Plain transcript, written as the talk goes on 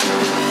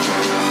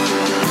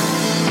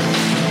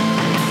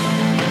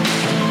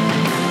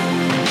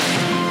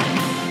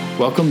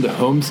Welcome to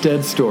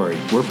Homestead Story.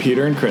 We're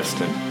Peter and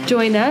Kristen.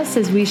 Join us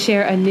as we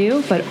share a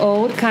new but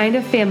old kind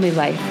of family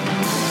life.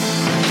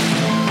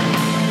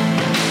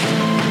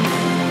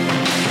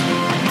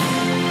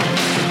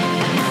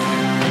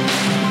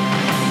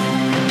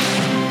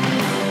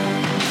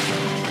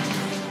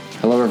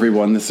 Hello,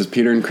 everyone. This is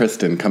Peter and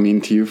Kristen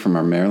coming to you from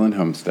our Maryland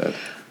homestead.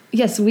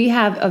 Yes, we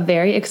have a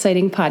very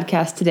exciting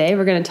podcast today.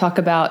 We're going to talk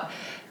about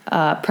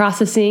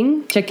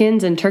processing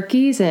chickens and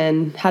turkeys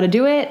and how to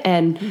do it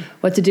and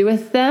what to do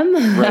with them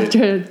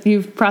after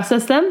you've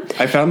processed them.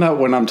 I found out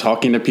when I'm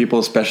talking to people,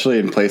 especially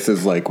in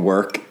places like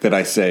work, that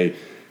I say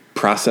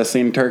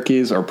processing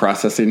turkeys or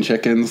processing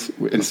chickens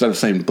instead of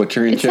saying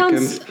butchering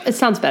chickens. It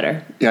sounds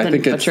better. Yeah, I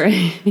think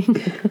butchering.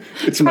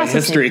 It's my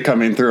history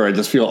coming through. I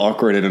just feel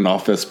awkward in an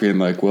office being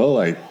like, well,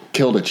 I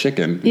killed a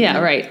chicken. Yeah,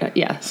 right.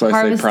 Yeah. So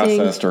I say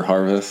processed or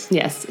harvest.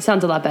 Yes, it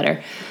sounds a lot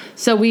better.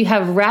 So we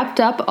have wrapped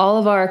up all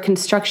of our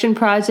construction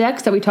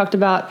projects that we talked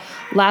about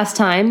last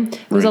time.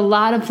 It was a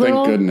lot of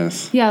little, thank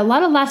goodness. Yeah, a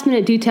lot of last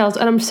minute details,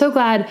 and I'm so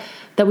glad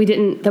that we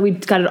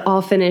got it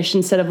all finished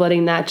instead of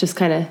letting that just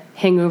kind of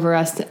hang over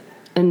us.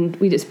 And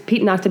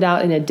Pete knocked it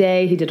out in a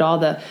day. He did all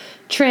the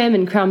trim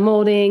and crown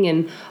molding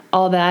and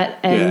all that.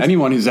 And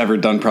anyone who's ever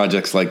done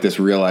projects like this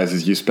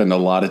realizes you spend a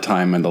lot of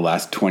time on the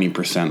last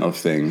 20% of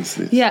things.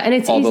 And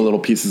it's all the little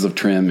pieces of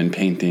trim and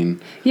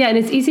painting. Yeah, and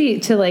it's easy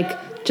to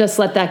just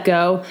let that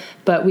go,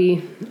 but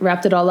we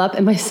wrapped it all up,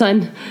 and my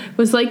son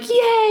was like,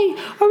 yay,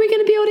 are we going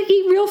to be able to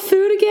eat real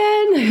food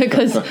again?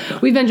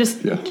 Because we've been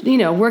just,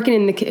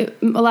 working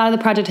a lot of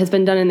the project has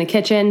been done in the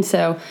kitchen,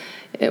 so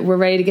we're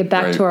ready to get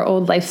back to our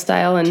old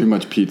lifestyle. And too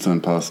much pizza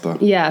and pasta.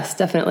 Yes,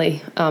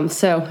 definitely.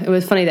 So it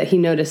was funny that he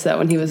noticed that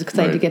when he was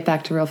excited to get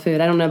back to real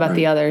food. I don't know about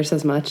the others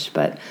as much,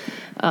 but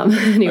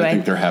anyway. I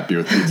think they're happy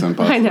with pizza and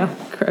pasta. I know,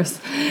 gross.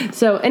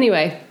 So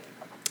anyway,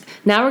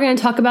 now we're going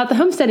to talk about the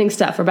homesteading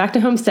stuff. We're back to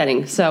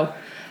homesteading. So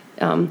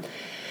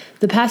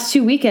the past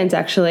 2 weekends,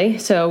 actually,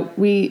 so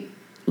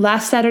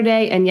last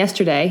Saturday and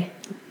yesterday,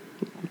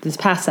 this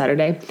past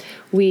Saturday,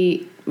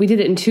 we did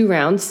it in 2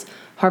 rounds,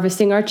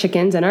 harvesting our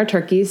chickens and our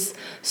turkeys.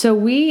 So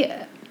we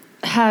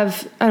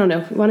have, I don't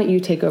know, why don't you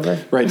take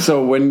over? Right.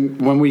 So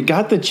when we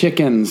got the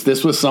chickens,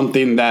 this was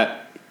something that,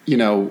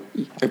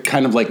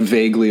 kind of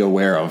vaguely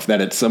aware of, that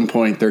at some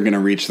point they're going to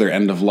reach their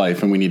end of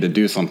life and we need to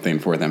do something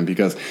for them,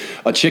 because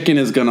a chicken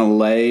is going to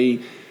lay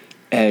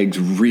eggs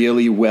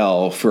really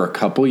well for a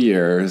couple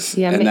years,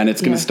 and then it's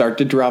going to start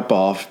to drop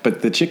off.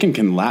 But the chicken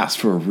can last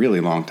for a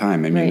really long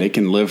time. I mean, they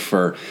can live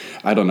for,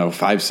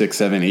 5, 6,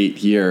 7, 8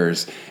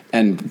 years.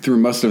 And through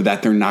most of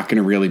that, they're not going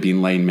to really be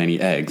laying many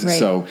eggs. Right.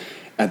 So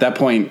at that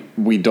point,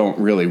 we don't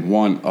really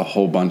want a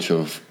whole bunch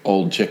of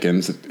old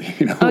chickens.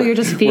 You're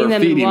just feeding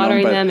them and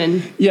watering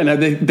them.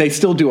 They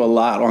still do a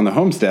lot on the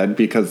homestead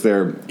because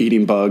they're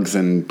eating bugs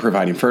and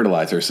providing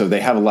fertilizer. So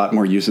they have a lot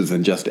more uses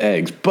than just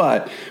eggs.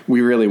 But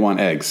we really want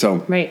eggs.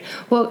 So right.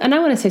 Well, and I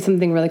want to say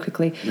something really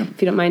quickly,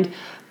 if you don't mind.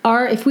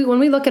 When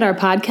we look at our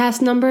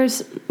podcast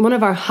numbers, one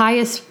of our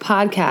highest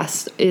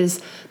podcasts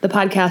is the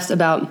podcast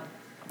about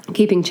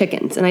keeping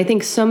chickens. And I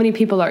think so many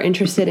people are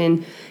interested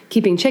in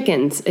keeping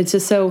chickens. It's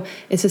just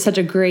such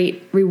a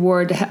great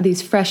reward to have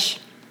these fresh,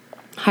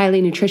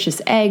 highly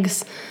nutritious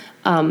eggs.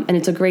 And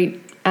it's a great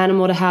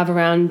animal to have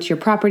around your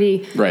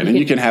property. Right.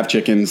 You can have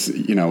chickens,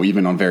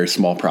 even on very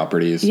small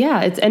properties.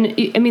 Yeah.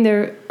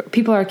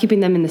 People are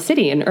keeping them in the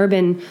city, in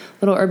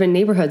little urban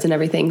neighborhoods and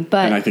everything.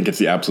 And I think it's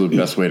the absolute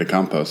best way to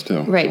compost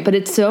too. Right. But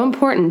it's so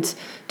important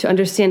to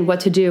understand what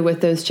to do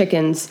with those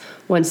chickens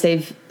once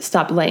they've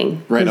stopped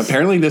laying. Right.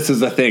 Apparently this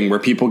is a thing where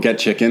people get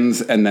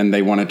chickens and then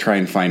they want to try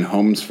and find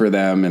homes for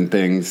them and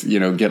things,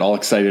 get all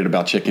excited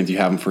about chickens. You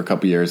have them for a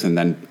couple years and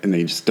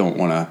they just don't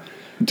want to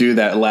do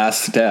that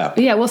last step.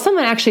 Yeah, well,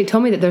 someone actually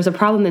told me that there's a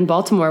problem in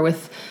Baltimore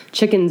with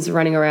chickens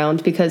running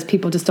around because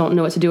people just don't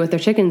know what to do with their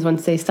chickens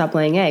once they stop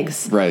laying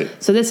eggs. Right.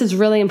 So this is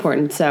really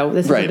important. So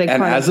this is a big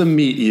part. And as a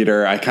meat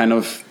eater,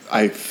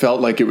 I felt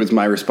like it was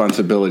my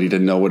responsibility to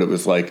know what it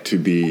was like to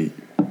be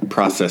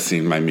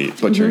processing my meat,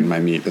 butchering my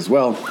meat as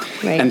well.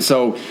 Right. And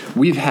so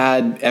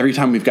every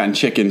time we've gotten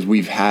chickens,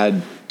 we've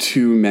had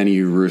too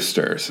many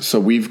roosters. So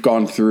we've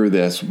gone through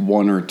this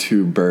 1 or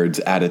 2 birds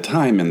at a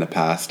time in the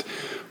past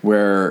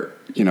where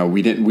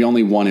we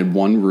only wanted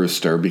 1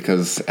 rooster,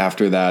 because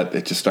after that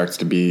it just starts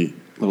to be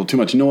a little too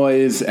much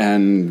noise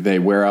and they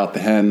wear out the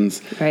hens.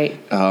 Right.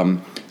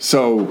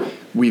 So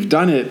we've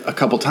done it a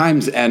couple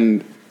times,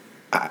 and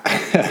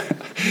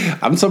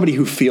I'm somebody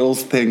who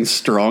feels things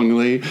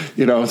strongly,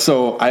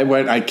 so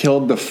I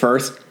killed the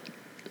first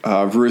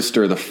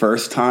rooster the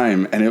first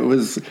time, and it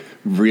was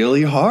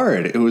really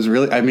hard. It was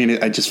really,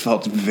 I just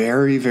felt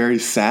very, very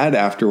sad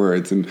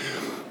afterwards. And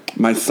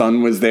my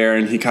son was there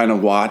and he kind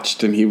of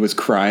watched and he was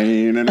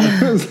crying, and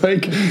it was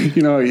like,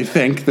 you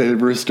thank the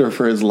rooster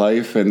for his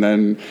life and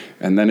then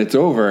it's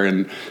over.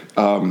 And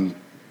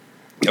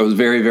it was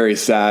very, very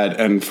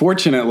sad. And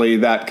fortunately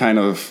that kind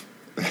of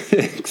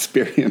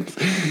experience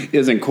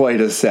isn't quite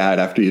as sad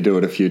after you do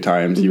it a few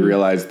times. You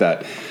realize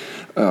that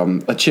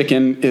a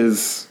chicken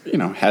is,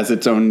 has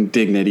its own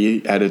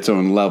dignity at its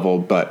own level,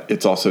 but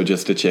it's also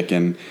just a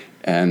chicken.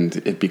 and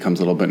it becomes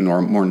a little bit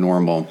more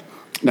normal.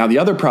 Now, the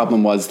other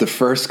problem was the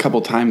first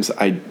couple times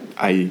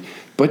I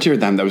butchered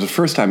them. That was the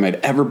first time I'd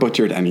ever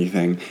butchered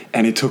anything,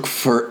 and it took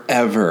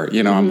forever.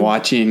 I'm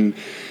watching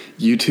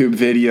YouTube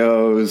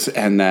videos,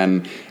 and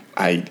then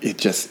it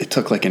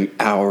took like an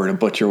hour to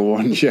butcher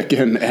one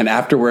chicken, and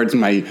afterwards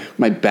my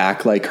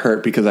back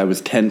hurt because I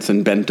was tense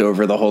and bent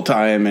over the whole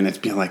time, and it's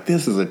being like,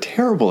 this is a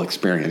terrible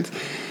experience.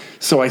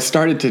 So I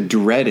started to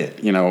dread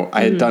it.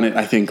 I had done it,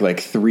 I think,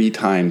 3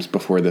 times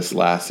before this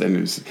last, and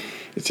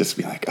it's just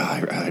be like,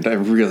 I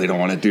really don't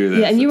want to do this.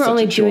 Yeah, and you were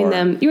only doing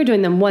them. You were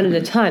doing them one at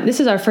a time. This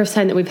is our first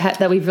time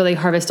that we've really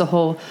harvested a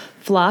whole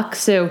flock.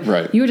 So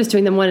you were just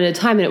doing them one at a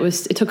time, and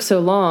it took so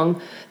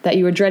long that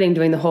you were dreading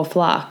doing the whole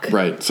flock.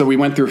 Right. So we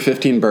went through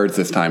 15 birds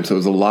this time, so it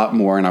was a lot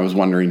more, and I was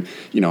wondering,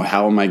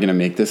 how am I going to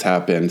make this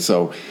happen?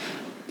 So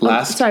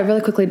sorry,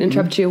 really quickly to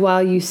interrupt you.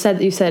 While you said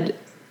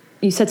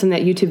something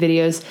that YouTube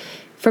videos.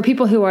 For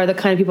people who are the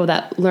kind of people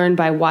that learn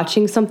by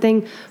watching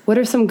something, what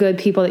are some good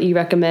people that you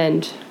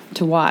recommend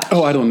to watch?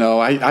 Oh, I don't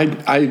know.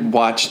 I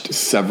watched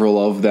several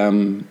of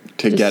them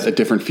to get a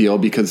different feel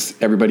because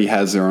everybody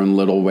has their own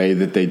little way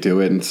that they do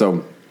it. And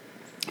so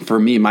for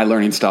me, my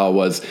learning style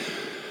was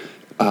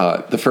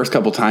the first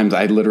couple times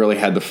I literally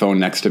had the phone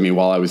next to me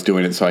while I was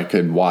doing it so I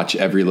could watch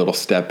every little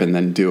step and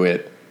then do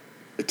it.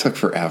 It took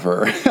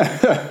forever.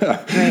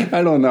 Right.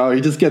 I don't know.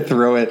 You just get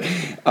through it.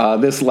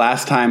 This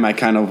last time I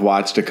kind of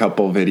watched a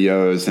couple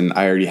videos and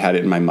I already had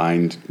it in my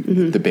mind,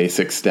 the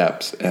basic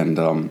steps. And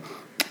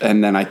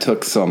then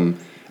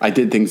I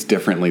did things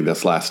differently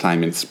this last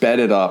time and sped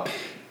it up.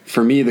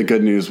 For me, the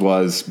good news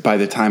was by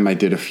the time I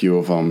did a few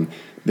of them,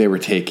 they were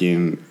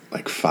taking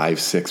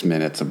 5-6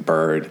 minutes a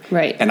bird.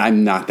 Right. And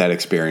I'm not that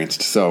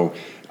experienced. So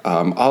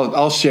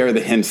I'll share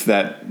the hints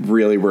that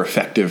really were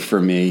effective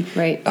for me,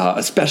 right?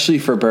 Especially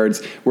for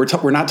birds.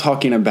 We're not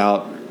talking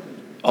about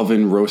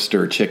oven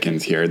roaster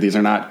chickens here. These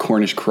are not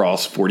Cornish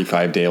cross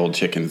 45-day-old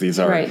chickens. These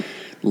are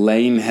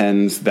laying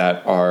hens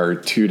that are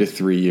 2 to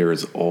 3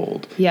 years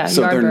old. Yeah,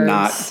 so they're birds.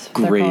 Not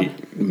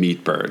great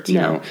meat birds.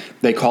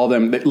 They call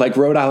them, like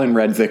Rhode Island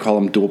Reds, they call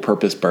them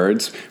dual-purpose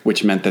birds,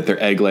 which meant that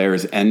they're egg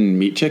layers and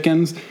meat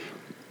chickens.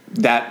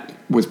 That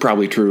was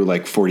probably true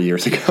 40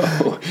 years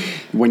ago.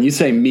 When you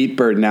say meat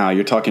bird now,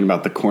 you're talking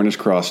about the Cornish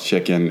cross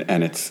chicken,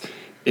 and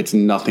it's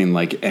nothing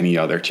like any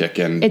other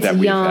chicken that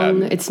we've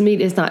young. had. Its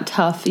meat is not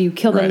tough. You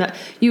kill them.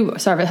 You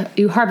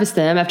harvest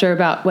them after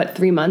about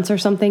 3 months or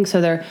something. So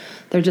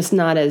they're just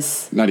not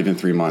even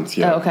 3 months.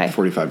 Yeah. Oh, okay.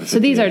 45 to 50 So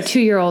these days. are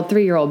 2-year-old,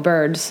 3-year-old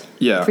birds.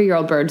 Yeah.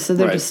 3-year-old birds. So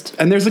they're just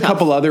and there's a tough.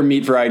 couple other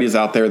meat varieties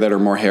out there that are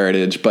more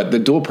heritage, but the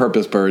dual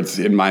purpose birds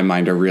in my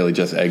mind are really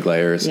just egg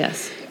layers.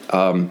 Yes.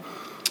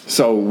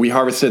 So we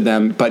harvested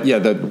them, but yeah,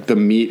 the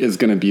meat is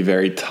going to be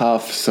very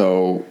tough,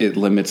 so it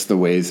limits the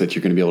ways that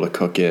you're going to be able to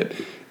cook it.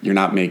 You're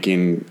not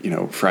making,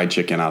 fried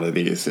chicken out of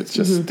these. It's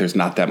just, there's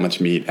not that much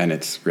meat, and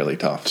it's really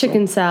tough.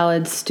 Chicken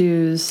salads,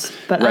 stews.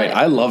 But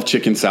I love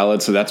chicken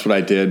salad, so that's what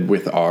I did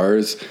with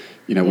ours.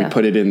 We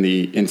put it in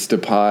the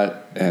Instapot,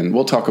 and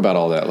we'll talk about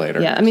all that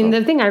later. Yeah, I mean,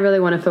 the thing I really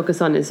want to focus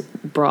on is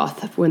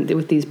broth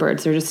with these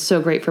birds. They're just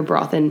so great for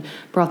broth, and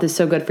broth is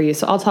so good for you.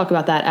 So I'll talk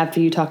about that after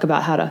you talk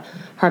about how to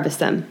harvest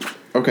them.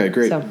 Okay,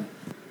 great.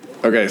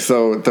 Okay,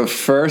 so the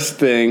first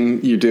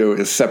thing you do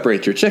is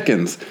separate your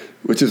chickens,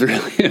 which is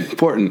really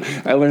important.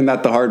 I learned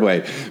that the hard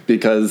way,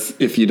 because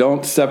if you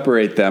don't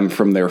separate them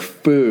from their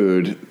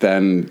food,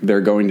 then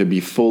they're going to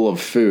be full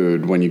of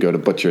food when you go to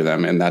butcher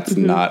them, and that's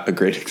not a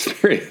great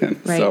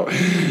experience. Right. So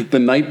the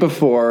night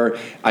before,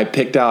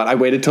 I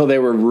waited till they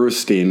were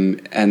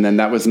roosting, and then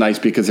that was nice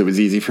because it was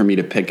easy for me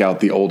to pick out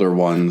the older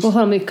ones. Well,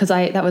 hold on, because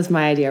that was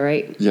my idea,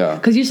 right? Yeah.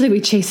 Because usually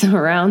we chase them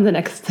around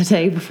the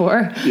day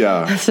before.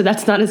 Yeah. So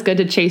that's not as good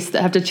to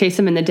have to chase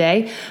them in the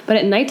day. But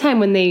at nighttime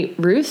when they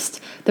roost,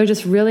 they're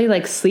just really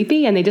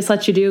sleepy, and they just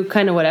let you do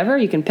kind of whatever.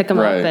 You can pick them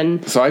up.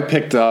 And so I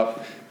picked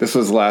up, this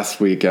was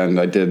last weekend,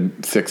 I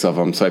did 6 of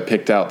them. So I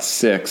picked out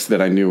 6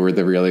 that I knew were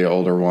the really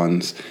older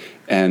ones.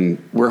 And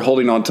we're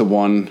holding on to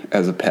one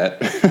as a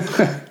pet.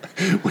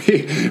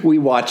 We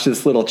watched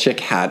this little chick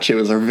hatch. It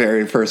was our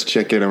very first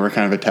chicken, and we're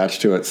kind of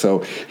attached to it.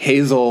 So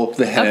Hazel,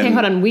 the hen. Okay,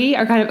 hold on. We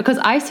are kind of, because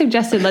I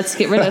suggested let's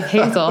get rid of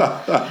Hazel.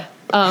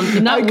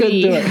 I couldn't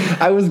do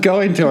it. I was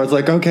going to. I was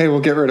like, okay, we'll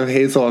get rid of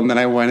Hazel. And then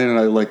I went in and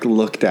I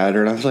looked at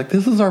her and I was like,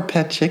 this is our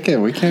pet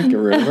chicken. We can't get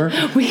rid of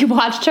her. We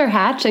watched her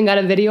hatch and got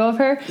a video of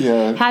her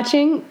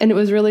hatching, and it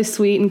was really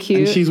sweet and cute.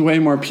 And she's way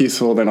more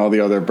peaceful than all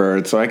the other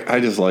birds. So I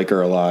just like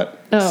her a lot.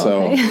 Oh,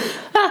 so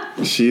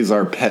okay. She's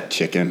our pet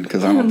chicken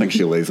because I don't think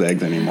she lays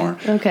eggs anymore.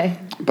 Okay.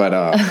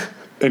 But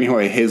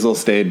anyway, Hazel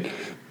stayed.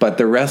 But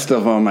the rest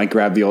of them, I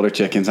grabbed the older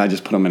chickens. I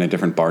just put them in a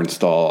different barn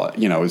stall.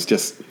 It's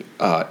just,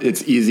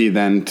 it's easy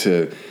then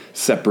to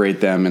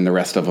separate them, and the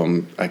rest of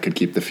them, I could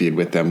keep the feed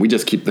with them. We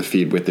just keep the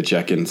feed with the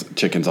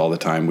chickens all the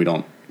time. We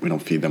don't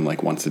feed them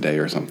once a day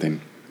or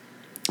something.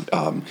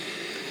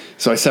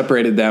 So I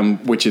separated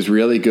them, which is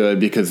really good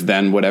because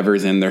then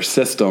whatever's in their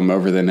system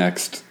over the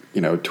next,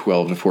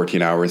 12 to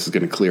 14 hours is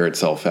going to clear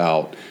itself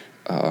out.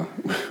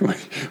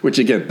 Which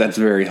again, that's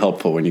very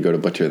helpful when you go to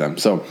butcher them.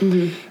 So,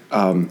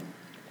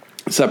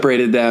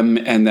 separated them,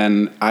 and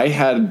then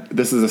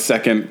this is a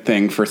second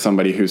thing for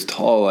somebody who's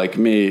tall like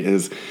me,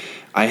 is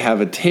I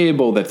have a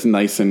table that's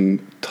nice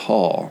and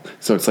tall.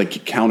 So it's like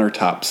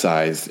countertop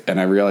size, and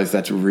I realize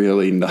that's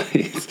really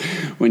nice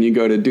when you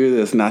go to do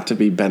this, not to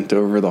be bent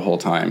over the whole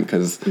time,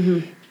 because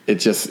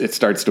it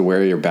starts to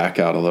wear your back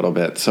out a little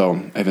bit. So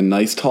I have a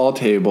nice tall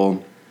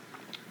table.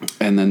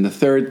 And then the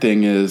third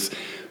thing is,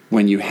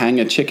 when you hang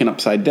a chicken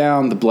upside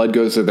down, the blood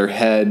goes to their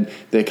head.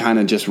 They kind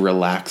of just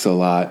relax a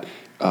lot.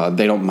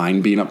 They don't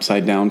mind being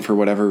upside down for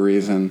whatever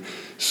reason.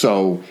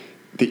 So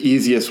the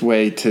easiest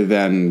way to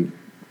then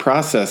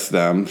process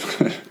them,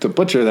 to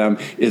butcher them,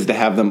 is to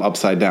have them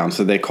upside down.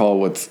 So they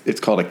call it's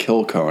called a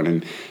kill cone.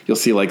 And you'll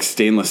see like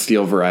stainless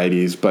steel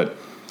varieties. But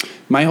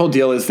my whole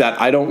deal is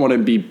that I don't want to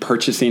be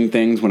purchasing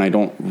things when I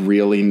don't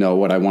really know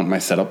what I want my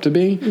setup to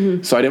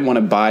be. So I didn't want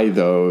to buy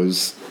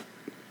those.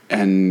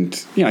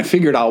 And, I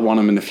figured I'll want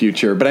them in the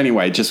future. But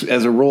anyway, just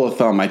as a rule of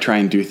thumb, I try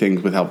and do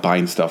things without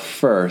buying stuff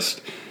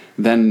first.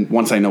 Then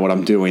once I know what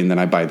I'm doing, then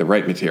I buy the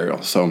right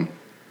material. So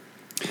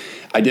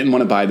I didn't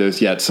want to buy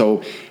those yet.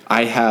 So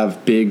I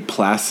have big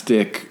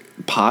plastic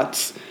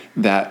pots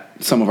that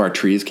some of our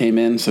trees came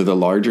in. So the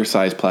larger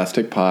size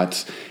plastic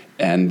pots,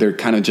 and they're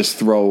kind of just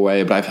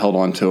throwaway, but I've held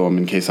on to them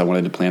in case I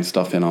wanted to plant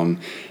stuff in them.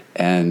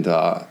 And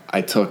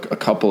I took a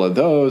couple of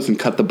those and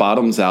cut the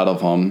bottoms out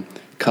of them,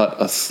 cut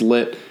a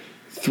slit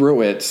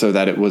through it so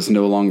that it was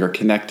no longer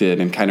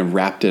connected, and kind of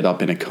wrapped it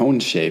up in a cone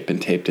shape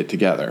and taped it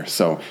together.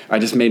 So I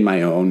just made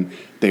my own.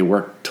 They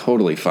work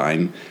totally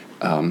fine.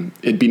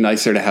 It'd be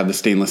nicer to have the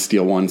stainless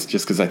steel ones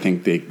just because I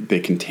think they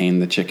contain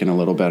the chicken a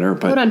little better.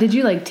 But hold on, did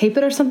you like tape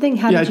it or something?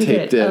 How did you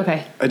taped get it.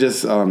 Okay. I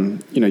just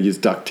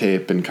used duct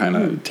tape and kind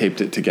of taped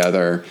it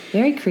together.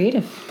 Very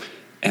creative.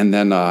 And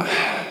then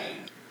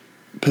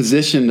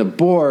positioned the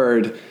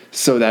board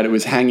so that it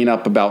was hanging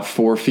up about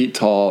 4 feet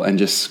tall, and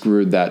just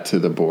screwed that to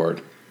the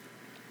board.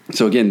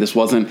 So again, this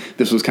was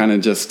kind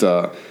of just,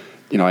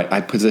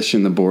 I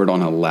positioned the board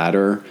on a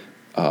ladder.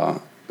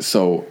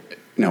 So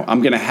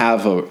I'm going to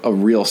have a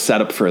real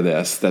setup for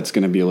this that's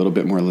going to be a little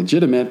bit more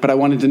legitimate, but I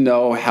wanted to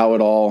know how it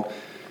all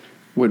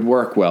would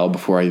work well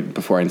before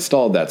I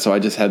installed that. So I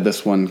just had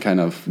this one kind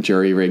of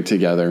jury rigged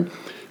together.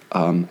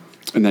 And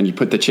then you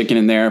put the chicken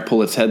in there,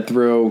 pull its head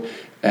through,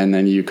 and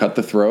then you cut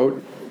the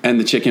throat, and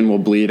the chicken will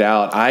bleed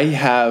out. I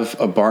have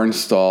a barn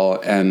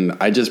stall, and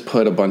I just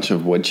put a bunch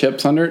of wood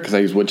chips under it because I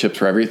use wood chips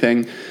for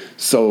everything.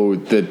 So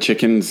the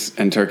chickens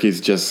and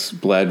turkeys just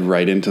bled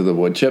right into the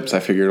wood chips. I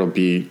figured it'll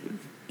be,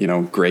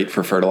 great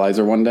for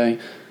fertilizer one day.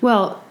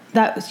 Well,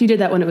 you did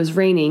that when it was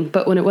raining,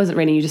 but when it wasn't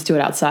raining, you just do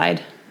it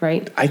outside,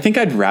 right? I think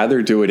I'd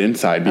rather do it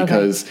inside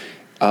because,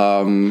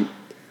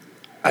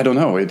 I don't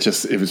know. It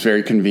was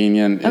very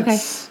convenient. Okay.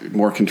 It's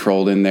more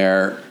controlled in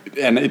there.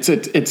 And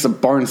it's a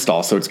barn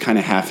stall, so it's kind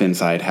of half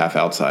inside, half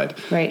outside.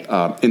 Right.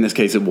 In this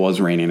case, it was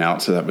raining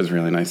out, so that was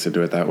really nice to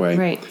do it that way.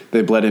 Right.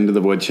 They bled into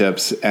the wood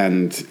chips,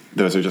 and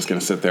those are just going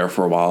to sit there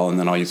for a while, and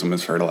then I'll use them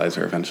as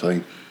fertilizer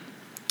eventually.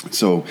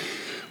 So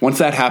once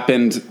that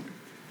happened,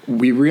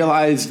 we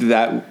realized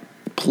that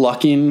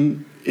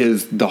plucking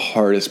is the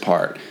hardest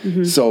part.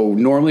 So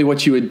normally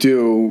what you would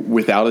do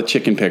without a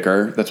chicken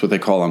picker, that's what they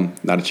call them,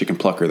 not a chicken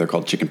plucker, they're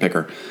called chicken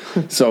picker.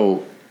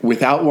 So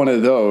without one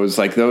of those,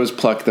 like those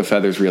pluck the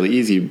feathers really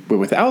easy, but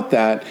without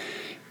that,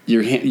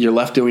 you're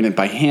left doing it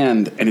by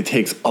hand, and it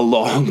takes a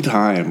long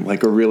time,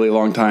 like a really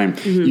long time.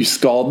 You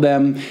scald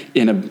them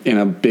in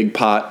a big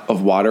pot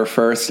of water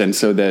first, and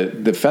so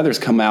the feathers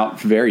come out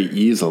very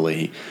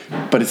easily,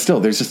 but it's still,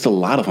 there's just a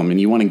lot of them,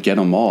 and you want to get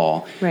them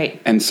all. Right.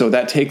 And so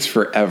that takes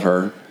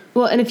forever.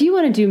 Well, and if you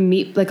want to do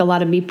meat, like a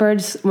lot of meat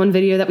birds, one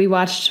video that we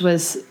watched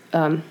was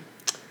the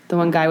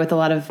one guy with a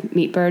lot of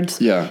meat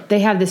birds. Yeah. They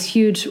have this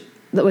huge,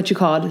 what you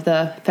called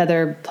the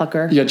feather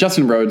plucker. Yeah,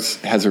 Justin Rhodes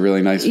has a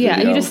really nice video. Yeah,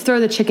 and you just throw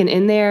the chicken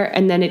in there,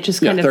 and then it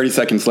just kind of 30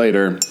 seconds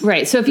later.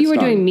 Right. So if you were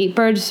doing meat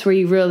birds,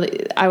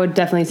 I would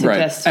definitely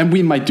suggest. Right. And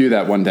we might do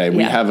that one day.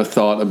 We Yeah. have a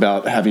thought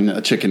about having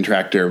a chicken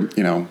tractor,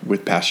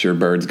 with pasture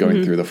birds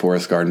going through the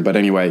forest garden. But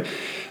anyway,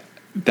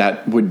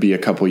 that would be a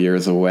couple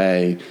years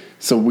away.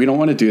 So we don't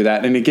want to do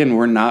that. And again,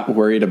 we're not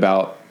worried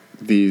about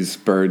these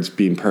birds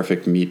being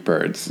perfect meat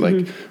birds.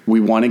 Like we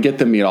want to get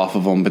the meat off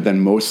of them, but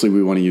then mostly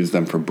we want to use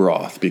them for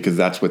broth because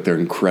that's what they're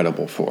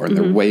incredible for. And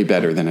they're way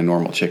better than a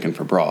normal chicken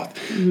for broth.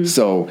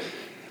 So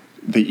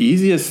the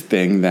easiest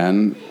thing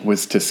then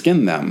was to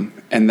skin them.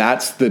 And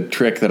that's the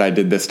trick that I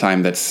did this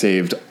time that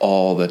saved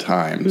all the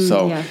time.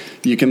 So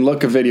you can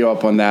look a video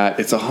up on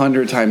that. It's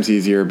 100 times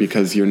easier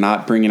because you're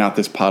not bringing out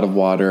this pot of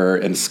water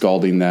and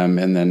scalding them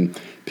and then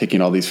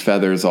picking all these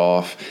feathers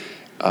off.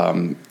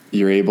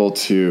 You're able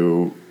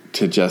to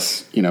to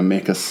just,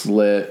 make a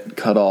slit,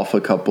 cut off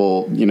a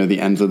couple, the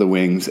ends of the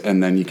wings,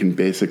 and then you can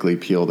basically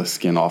peel the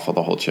skin off of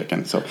the whole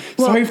chicken. So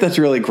sorry if that's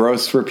really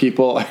gross for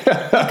people.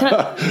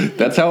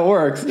 That's how it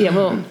works. Yeah,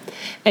 well,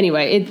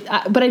 anyway,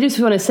 but I just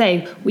want to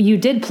say, you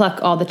did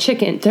pluck all the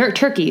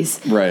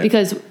turkeys. Right.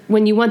 Because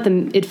when you want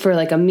them for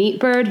like a meat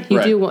bird, you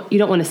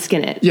don't want to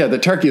skin it. Yeah, the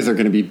turkeys are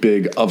going to be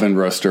big oven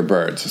roaster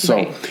birds.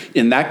 So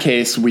in that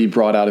case, we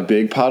brought out a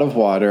big pot of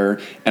water,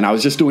 and I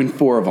was just doing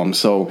 4 of them.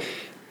 So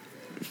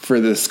for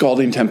the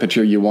scalding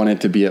temperature, you want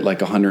it to be at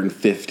like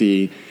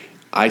 150.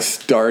 I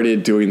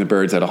started doing the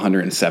birds at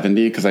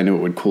 170 because I knew it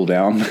would cool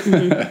down,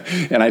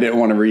 mm-hmm. and I didn't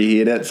want to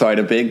reheat it. So I had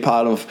a big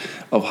pot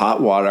of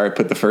hot water. I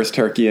put the first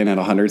turkey in at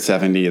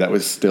 170. That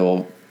was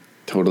still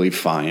totally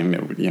fine.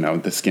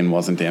 The skin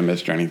wasn't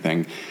damaged or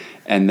anything.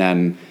 And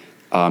then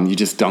you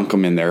just dunk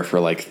them in there for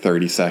like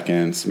 30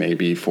 seconds,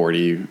 maybe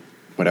 40,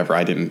 whatever.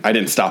 I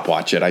didn't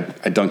stopwatch it. I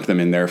dunked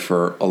them in there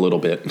for a little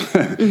bit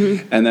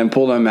mm-hmm. and then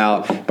pulled them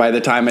out. By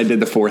the time I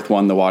did the 4th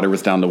one, the water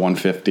was down to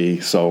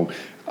 150. So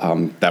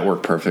that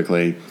worked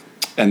perfectly.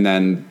 And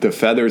then the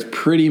feathers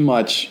pretty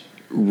much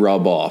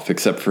rub off,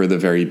 except for the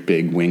very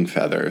big wing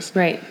feathers.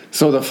 Right.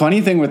 So the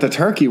funny thing with the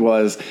turkey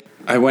was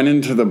I went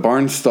into the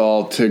barn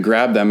stall to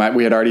grab them.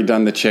 We had already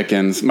done the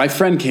chickens. My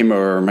friend came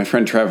over, my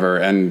friend Trevor,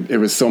 and it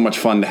was so much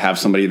fun to have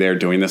somebody there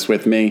doing this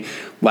with me.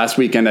 Last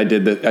weekend I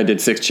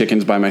did 6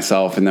 chickens by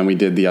myself, and then we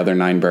did the other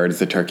 9 birds,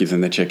 the turkeys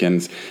and the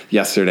chickens,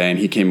 yesterday, and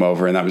he came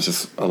over, and that was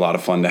just a lot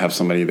of fun to have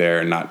somebody there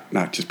and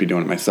not just be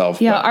doing it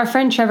myself. Yeah, our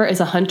friend Trevor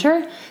is a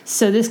hunter,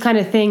 so this kind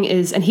of thing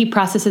and he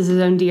processes his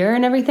own deer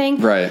and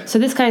everything. Right. So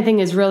this kind of thing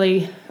is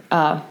really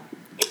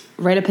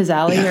right up his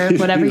alley or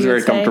whatever. He's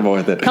very comfortable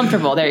with it.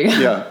 Comfortable, there you go.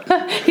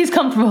 Yeah. He's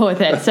comfortable with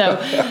it. So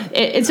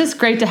it's just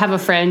great to have a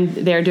friend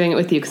there doing it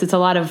with you because it's a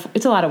lot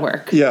of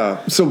work.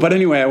 Yeah. So, but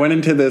anyway, I went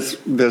into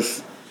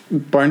this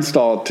barn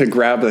stall to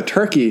grab the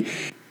turkey,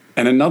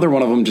 and another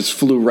one of them just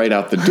flew right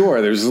out the door.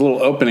 There's a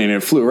little opening, and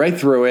it flew right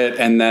through it,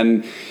 and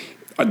then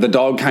the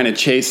dog kind of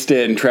chased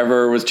it, and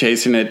Trevor was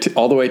chasing it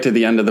all the way to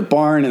the end of the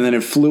barn, and then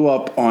it flew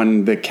up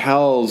on the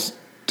cow's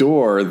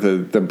door,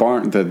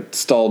 the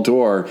stall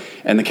door,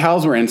 and the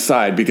cows were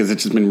inside because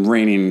it's just been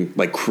raining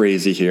like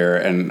crazy here,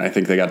 and I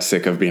think they got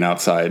sick of being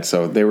outside,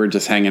 so they were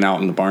just hanging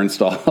out in the barn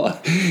stall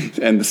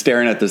and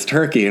staring at this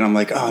turkey, and I'm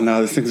like, oh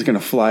no, this thing's gonna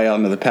fly out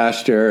into the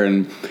pasture,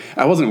 and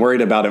I wasn't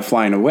worried about it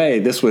flying away.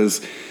 This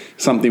was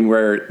something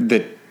where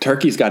the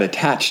turkeys got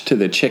attached to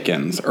the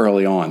chickens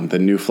early on, the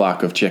new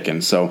flock of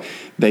chickens. So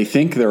they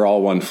think they're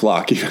all one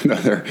flock, even though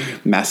they're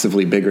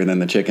massively bigger than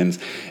the chickens.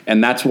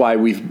 And that's why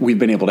we've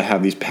been able to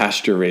have these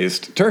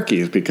pasture-raised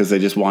turkeys, because they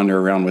just wander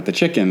around with the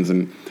chickens.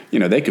 And,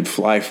 they could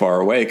fly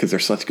far away because they're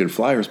such good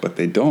flyers, but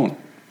they don't.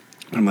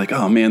 And I'm like,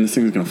 oh, man, this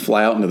thing's going to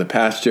fly out into the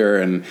pasture,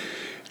 and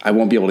I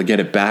won't be able to get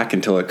it back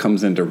until it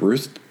comes into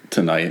roost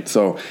tonight.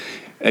 So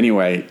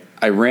anyway,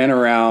 I ran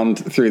around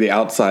through the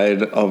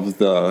outside of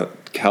the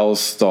cow's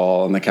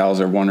stall, and the cows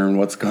are wondering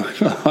what's going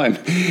on.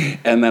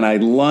 And then I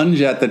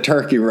lunge at the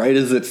turkey right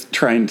as it's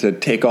trying to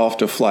take off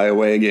to fly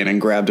away again, and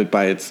grabbed it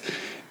by its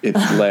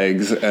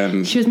legs.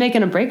 And she was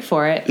making a break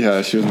for it.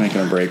 Yeah, she was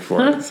making a break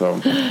for it. So,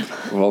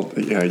 well,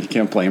 yeah, you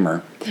can't blame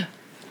her.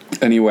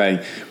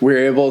 Anyway, we were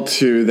able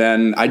to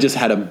then, I just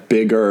had a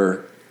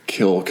bigger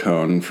kill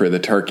cone for the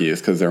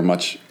turkeys because they're a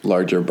much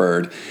larger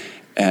bird.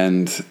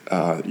 And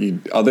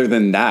other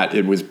than that,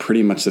 it was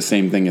pretty much the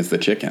same thing as the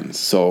chickens.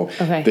 So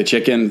the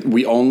chicken,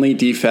 we only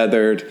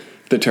defeathered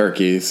the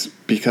turkeys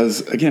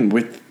because, again,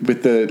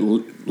 with the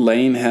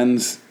laying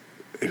hens,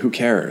 who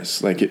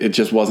cares? Like, it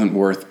just wasn't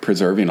worth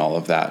preserving all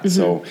of that. Mm-hmm.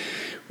 So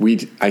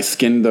I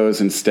skinned those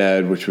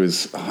instead, which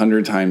was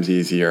 100 times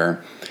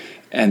easier.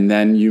 And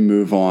then you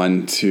move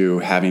on to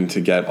having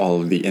to get all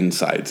of the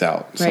insides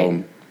out.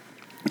 Right.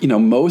 So,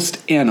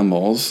 most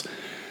animals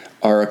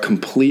are a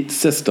complete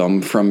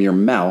system from your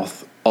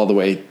mouth all the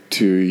way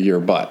to your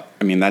butt.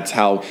 I mean, that's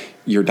how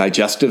your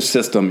digestive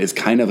system is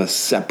kind of a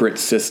separate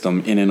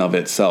system in and of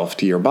itself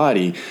to your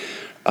body,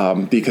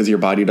 because your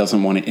body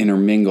doesn't want to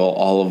intermingle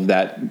all of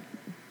that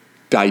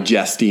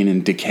digesting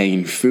and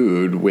decaying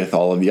food with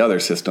all of the other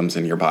systems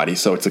in your body.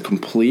 So it's a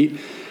complete,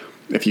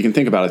 if you can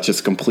think about it, it's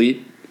just a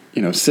complete,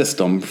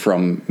 system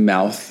from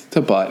mouth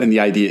to butt. And the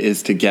idea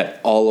is to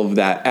get all of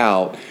that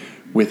out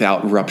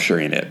without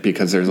rupturing it,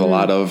 because there's a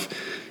lot of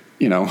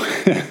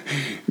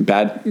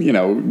bad,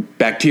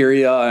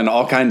 bacteria and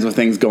all kinds of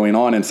things going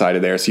on inside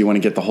of there. So you want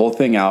to get the whole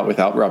thing out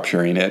without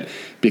rupturing it,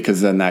 because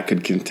then that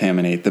could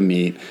contaminate the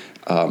meat.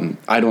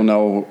 I don't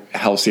know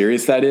how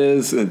serious that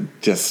is.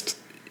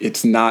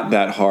 It's not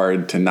that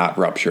hard to not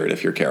rupture it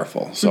if you're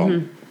careful.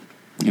 So,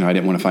 I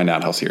didn't want to find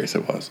out how serious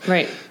it was.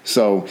 Right.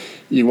 So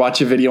you watch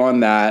a video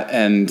on that.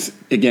 And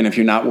again, if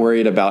you're not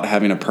worried about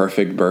having a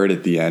perfect bird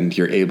at the end,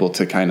 you're able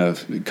to kind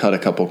of cut a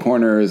couple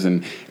corners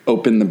and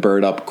open the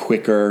bird up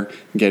quicker,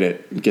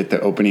 get the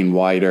opening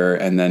wider,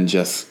 and then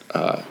just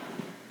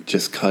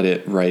cut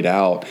it right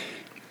out.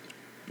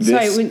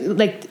 Sorry,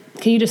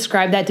 can you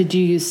describe that? Did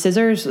you use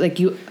scissors? Like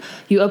you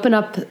open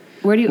up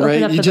Where do you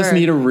open up the You just bird?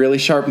 need a really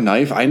sharp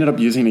knife. I ended up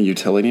using a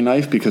utility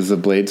knife because the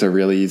blades are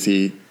really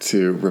easy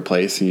to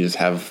replace, and you just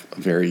have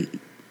a very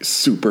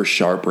super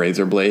sharp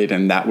razor blade,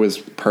 and that was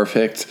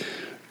perfect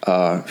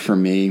for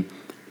me.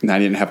 And I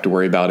didn't have to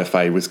worry about if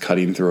I was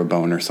cutting through a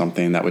bone or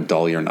something that would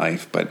dull your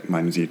knife, but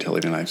mine was a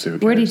utility knife, so who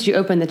cares? Where did you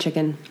open the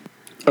chicken?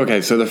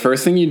 Okay, so the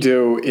first thing you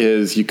do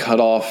is you cut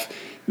off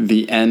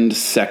the end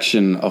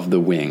section of the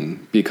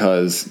wing,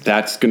 because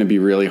that's going to be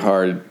really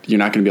hard. You're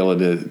not going to be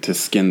able to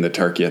skin the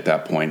turkey at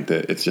that point.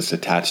 It's just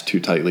attached too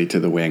tightly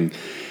to the wing,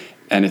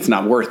 and it's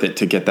not worth it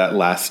to get that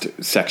last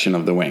section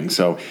of the wing.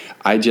 So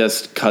I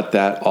just cut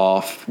that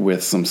off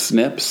with some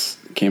snips,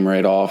 came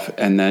right off,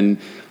 and then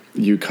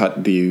you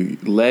cut the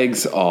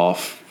legs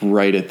off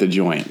right at the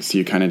joint. So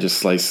you kind of just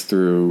slice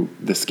through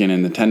the skin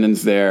and the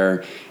tendons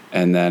there,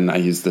 and then I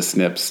use the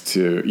snips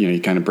to,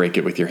 you kind of break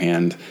it with your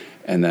hand,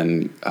 and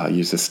then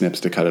use the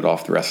snips to cut it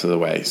off the rest of the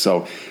way.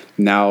 So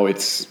now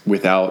it's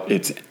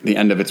the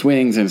end of its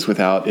wings, and it's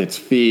without its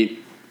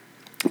feet,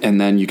 and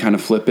then you kind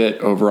of flip it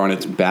over on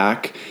its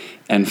back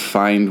and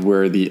find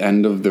where the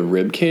end of the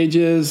rib cage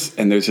is,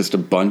 and there's just a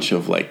bunch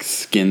of like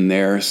skin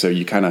there. So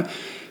you kind of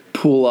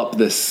pull up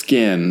the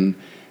skin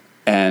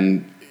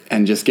and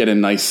just get a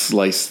nice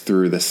slice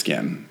through the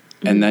skin.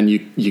 And then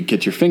you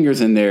get your fingers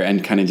in there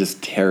and kind of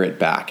just tear it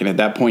back. And at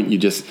that point, you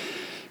just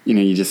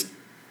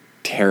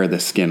tear the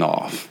skin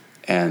off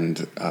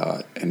and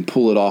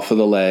pull it off of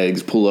the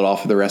legs, pull it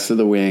off of the rest of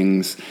the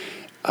wings.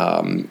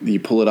 You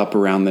pull it up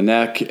around the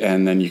neck,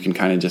 and then you can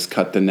kind of just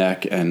cut the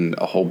neck, and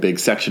a whole big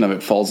section of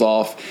it falls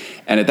off.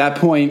 And at that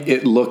point,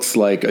 it looks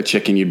like a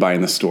chicken you'd buy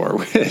in the store,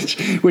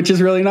 which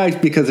is really nice,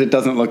 because it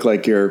doesn't look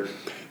like your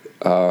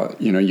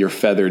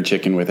feathered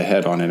chicken with a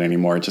head on it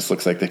anymore. It just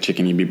looks like the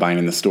chicken you'd be buying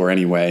in the store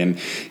anyway. And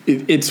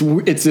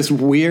it's this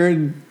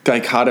weird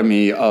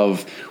dichotomy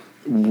of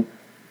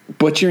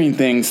butchering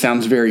things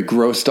sounds very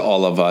gross to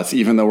all of us,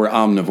 even though we're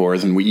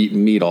omnivores and we eat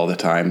meat all the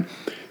time.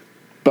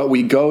 But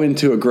we go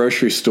into a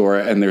grocery store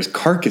and there's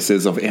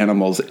carcasses of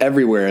animals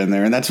everywhere in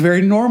there, and that's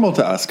very normal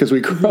to us because we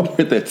grew up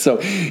with it. So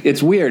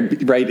it's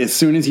weird, right? As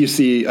soon as you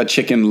see a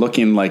chicken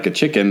looking like a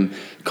chicken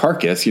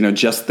carcass,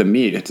 just the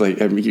meat, it's like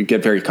you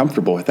get very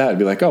comfortable with that. It'd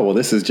be like, oh, well,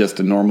 this is just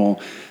a normal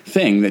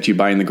thing that you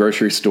buy in the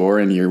grocery store,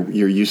 and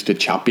you're used to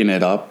chopping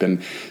it up.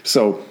 And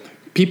so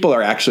people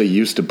are actually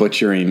used to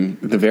butchering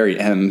the very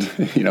end,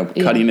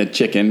 cutting a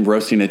chicken,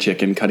 roasting a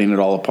chicken, cutting it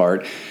all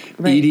apart.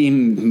 Right.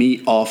 Eating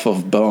meat off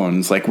of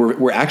bones. Like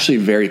we're actually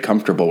very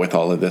comfortable with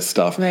all of this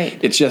stuff. Right.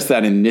 It's just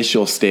that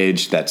initial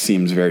stage that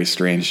seems very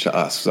strange to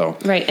us. So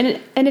right.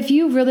 And if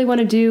you really want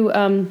to do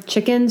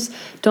chickens,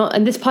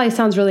 and this probably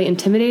sounds really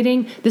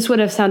intimidating. This would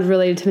have sounded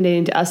really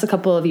intimidating to us a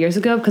couple of years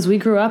ago, because we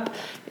grew up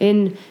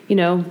in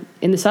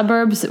the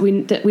suburbs.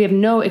 We have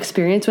no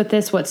experience with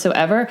this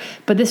whatsoever.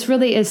 But this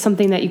really is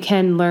something that you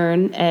can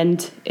learn,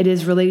 and it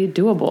is really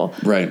doable.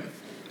 Right.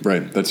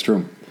 That's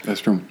true.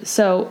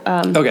 So,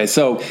 okay,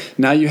 so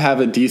now you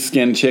have a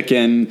de-skinned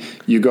chicken.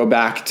 You go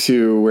back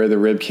to where the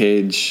rib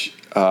cage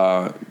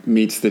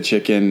meets the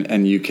chicken,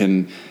 and you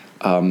can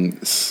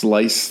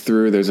slice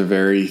through. There's a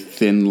very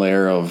thin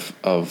layer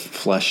of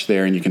flesh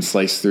there, and you can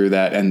slice through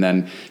that. And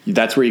then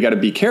that's where you got to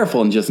be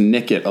careful and just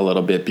nick it a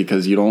little bit,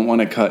 because you don't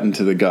want to cut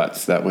into the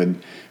guts. That would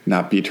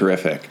not be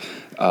terrific.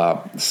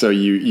 So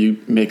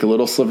you make a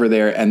little sliver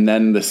there, and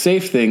then the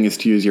safe thing is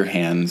to use your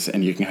hands,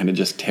 and you can kind of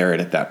just tear it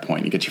at that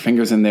point. You get your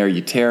fingers in there, you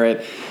tear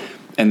it,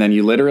 and then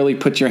you literally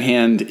put your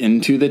hand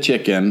into the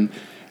chicken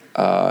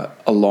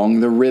along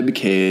the rib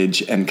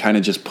cage and kind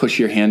of just push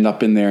your hand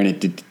up in there, and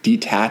it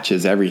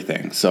detaches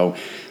everything. So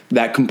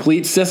that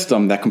complete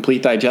system, that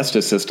complete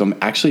digestive system,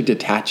 actually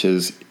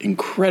detaches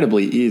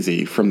incredibly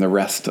easy from the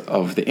rest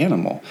of the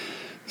animal.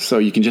 So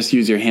you can just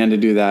use your hand to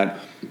do that.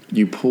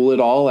 You pull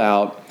it all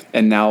out,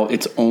 and now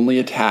it's only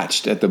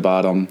attached at the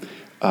bottom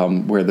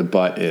where the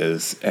butt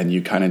is, and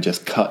you kind of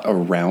just cut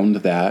around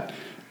that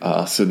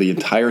so the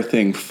entire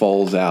thing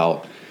falls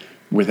out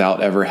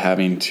without ever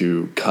having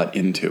to cut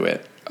into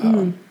it.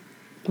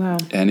 Wow.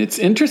 And it's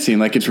interesting.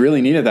 Like, it's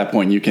really neat at that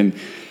point. You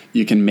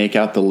can make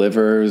out the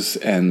livers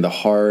and the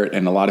heart,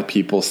 and a lot of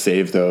people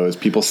save those.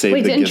 People save the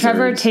gizzards. Wait, didn't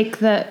Trevor take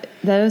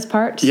those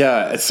parts?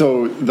 Yeah.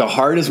 So the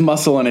hardest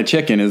muscle in a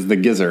chicken is the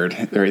gizzard.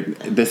 Right?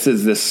 This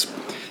is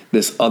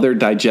this other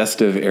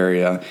digestive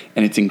area,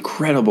 and it's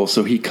incredible.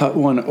 So he cut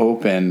one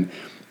open,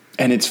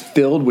 and it's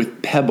filled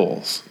with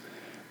pebbles,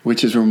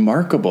 which is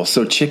remarkable.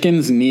 So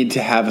chickens need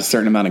to have a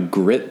certain amount of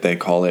grit, they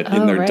call it,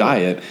 in their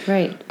diet,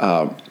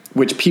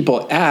 which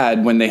people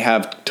add when they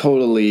have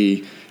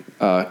totally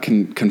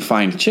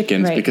confined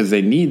chickens, because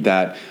they need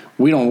that.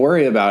 We don't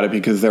worry about it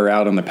because they're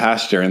out on the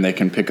pasture and they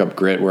can pick up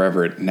grit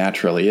wherever it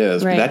naturally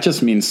is. But that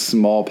just means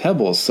small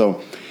pebbles.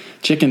 So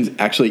chickens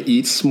actually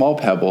eat small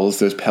pebbles.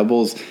 Those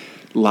pebbles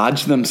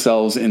lodge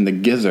themselves in the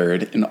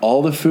gizzard, and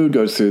all the food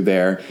goes through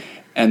there,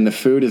 and the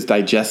food is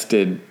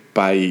digested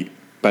by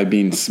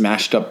being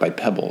smashed up by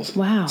pebbles.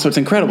 Wow. So it's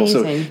incredible.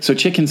 Amazing. So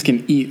chickens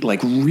can eat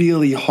like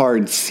really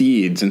hard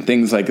seeds and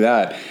things like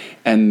that,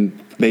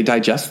 and they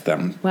digest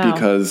them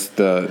because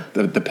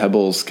the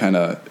pebbles kind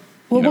of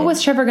Well, what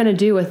was Trevor going to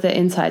do with the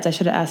insides? I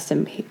should have asked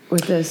him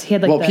with this. He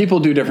had like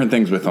people do different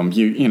things with them.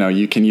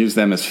 You can use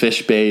them as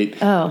fish bait.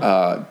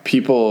 Oh.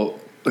 People,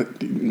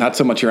 not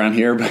so much around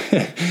here,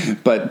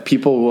 but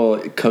people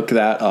will cook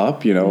that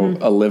up.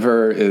 A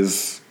liver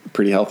is a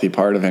pretty healthy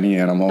part of any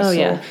animal. Oh, so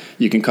yeah.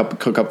 you can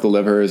cook up the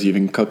livers. You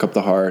can cook up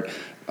the heart.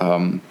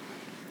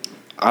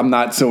 I'm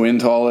not so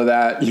into all of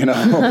that,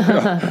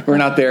 We're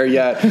not there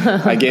yet.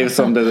 I gave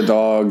some to the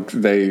dog.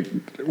 They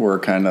were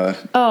kind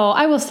of... Oh,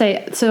 I will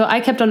say, so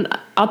I kept on...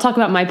 I'll talk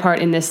about my part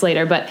in this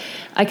later, but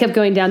I kept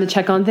going down to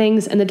check on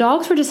things, and the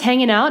dogs were just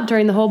hanging out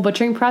during the whole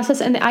butchering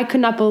process, and I could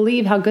not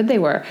believe how good they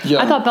were. Yeah.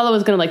 I thought Bella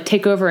was going to,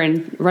 take over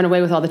and run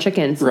away with all the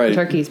chickens and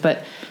turkeys,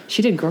 but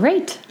she did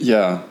great.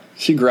 Yeah.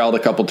 She growled a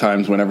couple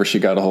times whenever she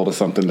got a hold of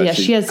something that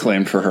she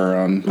claimed for her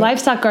own.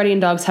 Livestock guardian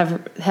dogs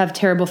have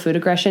terrible food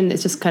aggression.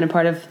 It's just kind of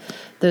part of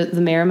the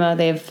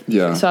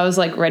Marima. So I was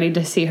ready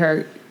to see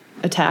her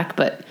attack,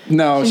 but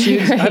no, she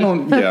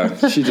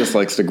just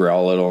likes to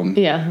growl a little.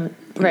 Yeah,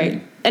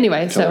 right.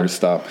 Anyway, tell her to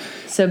stop.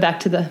 So back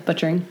to the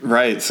butchering.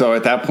 Right. So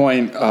at that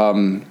point,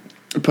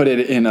 put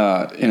it in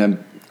a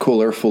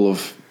cooler full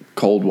of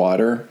cold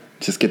water.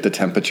 Just get the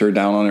temperature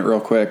down on it real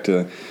quick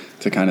to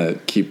kind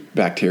of keep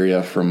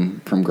bacteria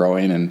from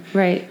growing, and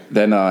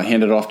then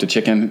hand it off to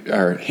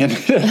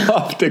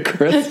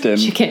Kristen.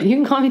 Chicken. You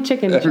can call me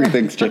Chicken.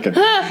 Everything's chicken.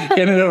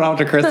 Handed it off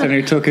to Kristen,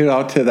 who took it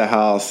out to the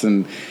house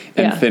and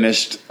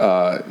finished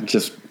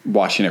just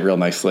washing it real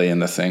nicely in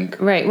the sink.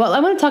 Right. Well, I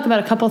want to talk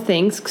about a couple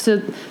things. So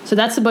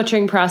that's the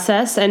butchering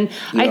process, and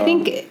I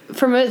think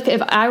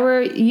if I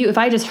were you, if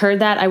I just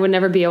heard that, I would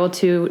never be able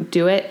to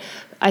do it.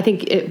 I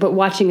think, but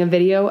watching a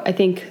video, I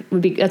think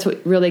that's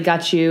what really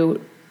got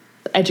you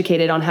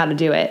educated on how to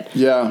do it.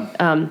 Yeah.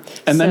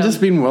 And then just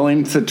being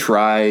willing to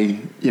try,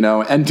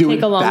 and do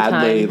it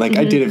badly.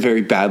 I did it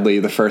very badly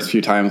the first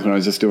few times when I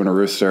was just doing a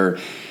rooster.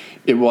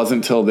 It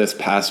wasn't until this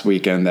past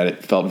weekend that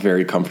it felt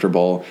very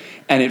comfortable.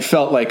 And it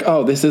felt like,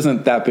 oh, this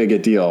isn't that big a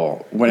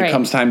deal. When it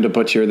comes time to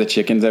butcher the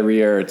chickens every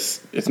year,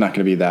 it's not going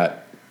to be that.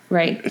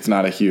 Right. It's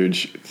not a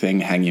huge thing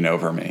hanging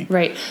over me.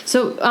 Right.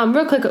 So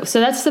real quick, so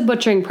that's the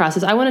butchering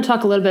process. I want to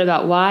talk a little bit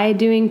about why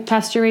doing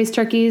pasture-raised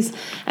turkeys,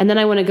 and then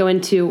I want to go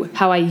into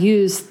how I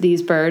use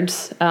these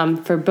birds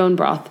for bone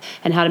broth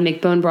and how to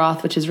make bone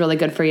broth, which is really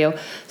good for you.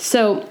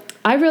 So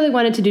I really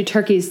wanted to do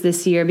turkeys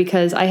this year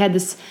because I had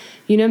this,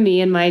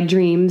 me and my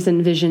dreams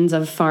and visions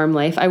of farm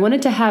life.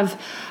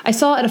 I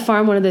saw at a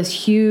farm one of those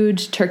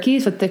huge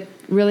turkeys with the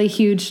really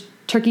huge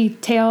turkey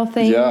tail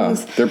things. Yeah,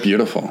 they're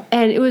beautiful.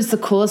 And it was the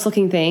coolest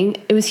looking thing.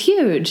 It was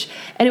huge.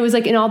 And it was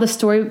in all the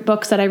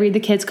storybooks that I read the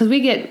kids, because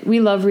we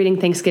love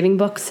reading Thanksgiving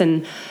books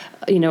and,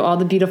 all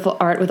the beautiful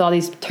art with all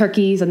these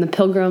turkeys and the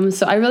pilgrims.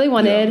 So I really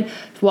wanted,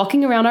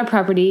 walking around our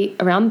property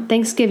around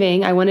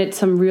Thanksgiving, I wanted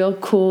some real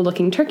cool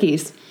looking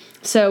turkeys.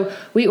 So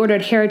we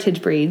ordered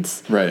heritage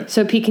breeds. Right.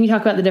 So Pete, can you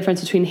talk about the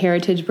difference between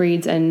heritage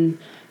breeds and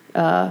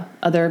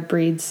other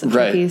breeds of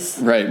turkeys?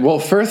 Right. Well,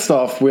 first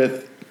off,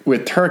 with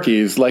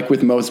turkeys, like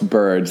with most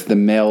birds, the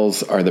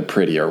males are the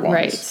prettier ones.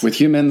 Right. With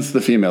humans,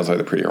 the females are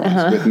the prettier ones.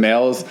 Uh-huh. With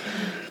males,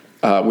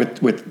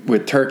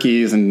 with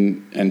turkeys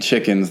and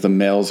chickens, the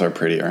males are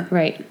prettier.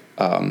 Right.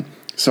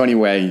 So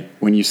anyway,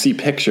 when you see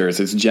pictures,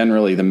 it's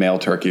generally the male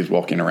turkeys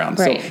walking around.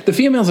 Right. So the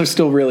females are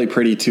still really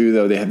pretty too,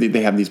 though.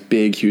 They have these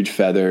big, huge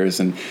feathers.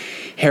 And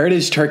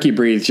heritage turkey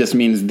breeds just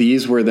means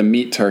these were the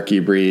meat turkey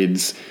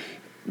breeds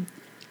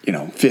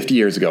 50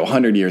 years ago,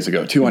 100 years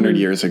ago, 200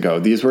 years ago.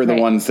 These were the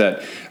ones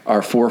that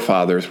our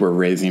forefathers were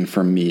raising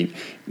for meat.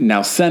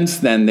 Now, since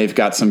then, they've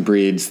got some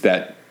breeds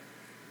that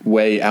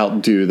way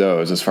outdo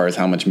those as far as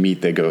how much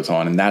meat they goes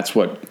on, and that's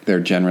what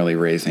they're generally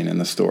raising in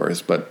the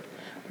stores. But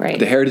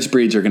the heritage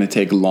breeds are going to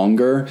take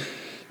longer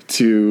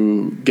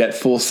to get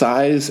full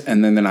size,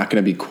 and then they're not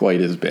going to be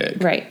quite as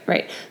big.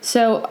 Right.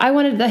 So I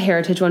wanted the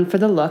heritage one for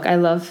the look. I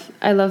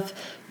love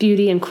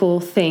beauty and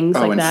cool things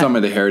like that. Oh, and some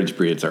of the heritage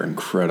breeds are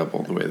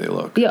incredible the way they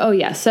look. Yeah. Oh,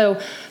 yeah. So,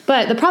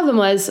 but the problem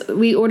was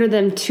we ordered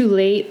them too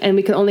late, and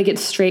we could only get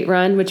straight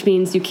run, which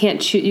means you can't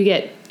choose.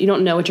 You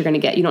don't know what you're going to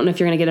get. You don't know if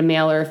you're going to get a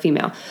male or a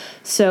female.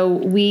 So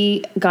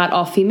we got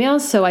all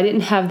females. So I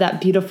didn't have that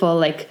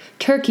beautiful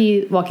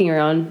turkey walking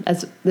around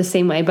as the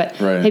same way. But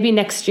maybe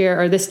next year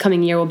or this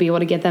coming year we'll be able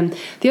to get them.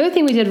 The other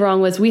thing we did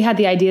wrong was we had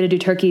the idea to do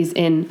turkeys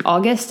in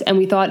August, and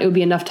we thought it would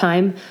be enough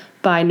time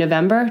by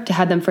November to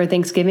have them for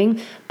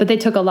Thanksgiving, but they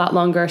took a lot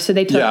longer. So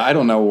they took. Yeah, I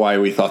don't know why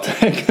we thought that,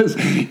 because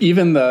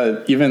even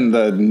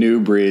the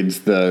new breeds,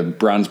 the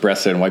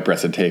bronze-breasted and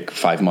white-breasted, take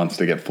 5 months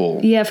to get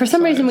full. Yeah, for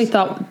some reason we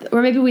thought,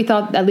 or maybe we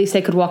thought at least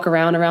they could walk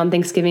around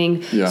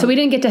Thanksgiving. Yeah. So we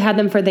didn't get to have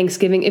them for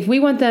Thanksgiving. If we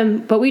want them,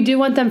 but we do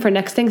want them for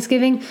next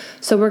Thanksgiving.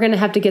 So we're going to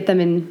have to get them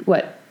in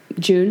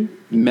June,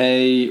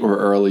 May or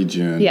early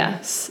June.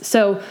 Yes.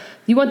 So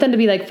you want them to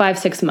be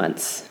 5-6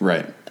 months.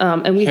 Right.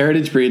 And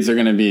heritage breeds are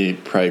going to be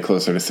probably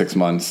closer to 6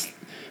 months.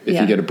 If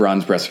you get a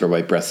bronze-breasted or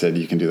white-breasted,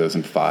 you can do those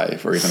in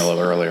 5 or even a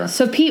little earlier.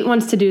 So Pete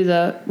wants to do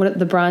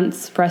the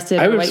bronze-breasted.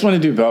 I just want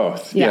to do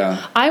both.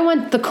 Yeah. I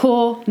want the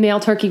cool male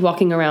turkey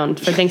walking around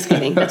for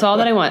Thanksgiving. That's all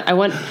that I want. I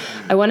want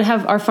to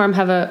have our farm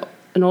have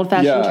an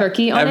old-fashioned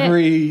turkey on it.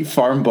 Every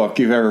farm book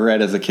you've ever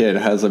read as a kid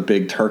has a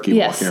big turkey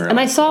walking around. And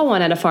I saw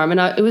one at a farm, and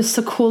it was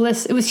the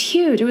coolest. It was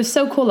huge. It was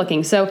so cool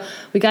looking. So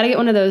we got to get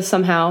one of those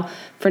somehow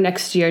for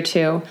next year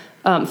too.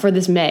 For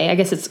this May, I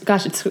guess it's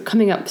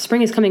coming up.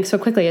 Spring is coming so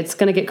quickly; it's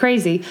going to get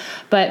crazy.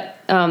 But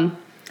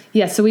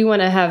so we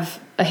want to have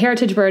a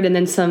heritage bird and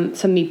then some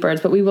meat birds.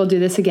 But we will do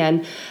this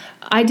again.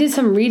 I did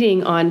some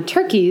reading on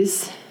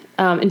turkeys,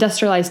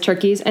 industrialized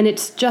turkeys, and it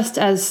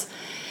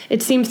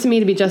seems to me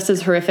to be just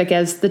as horrific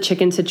as the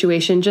chicken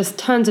situation. Just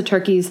tons of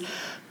turkeys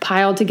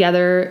piled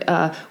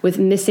together with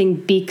missing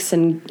beaks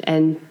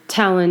and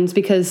talons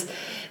because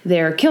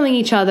they're killing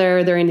each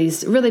other. They're in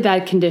these really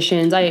bad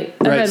conditions. I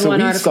read so one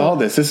we article. saw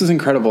this. This is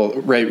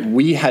incredible, right?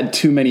 We had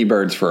too many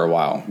birds for a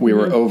while. We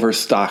were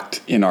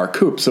overstocked in our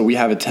coop. So we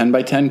have a 10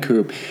 by 10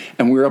 coop,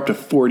 and we were up to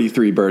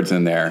 43 birds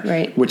in there.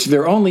 Right. Which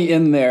they're only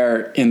in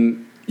there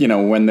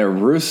when they're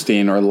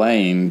roosting or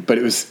laying, but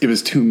it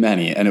was too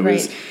many, and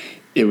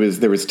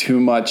there was too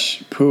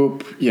much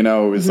poop. It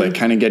was like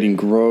kind of getting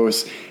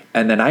gross.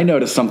 And then I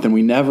noticed something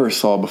we never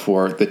saw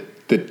before, that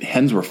the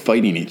hens were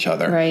fighting each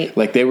other. Right.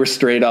 Like they were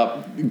straight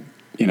up,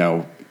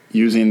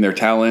 using their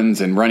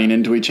talons and running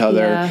into each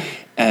other. Yeah.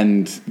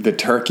 And the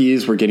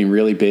turkeys were getting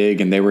really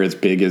big, and they were as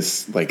big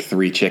as like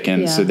 3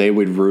 chickens. Yeah. So they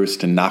would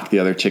roost and knock the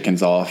other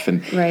chickens off.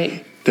 And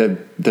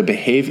the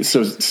behavior.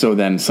 So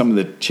then some of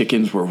the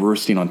chickens were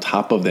roosting on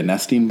top of the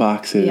nesting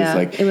boxes. Yeah,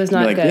 it was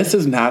not good. This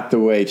is not the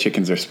way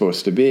chickens are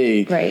supposed to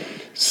be. Right.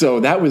 So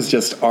that was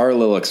just our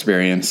little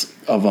experience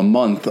of a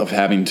month of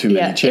having too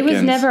many chickens. It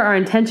was never our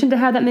intention to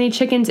have that many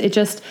chickens.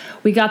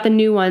 We got the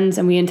new ones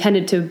and we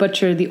intended to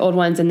butcher the old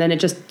ones, and then it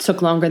just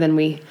took longer than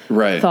we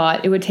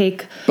thought it would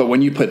take. But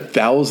when you put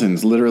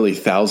literally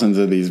thousands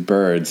of these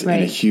birds in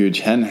a huge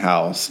hen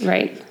house,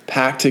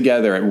 packed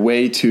together at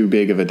way too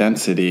big of a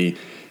density,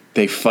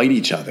 they fight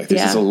each other.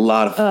 There's just a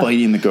lot of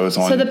fighting that goes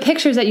on. So the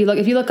pictures that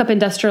if you look up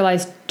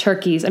industrialized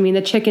turkeys, I mean,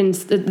 the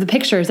chickens, the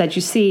pictures that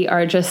you see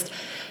are just,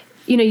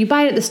 you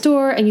buy it at the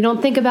store and you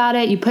don't think about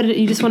it.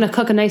 You just want to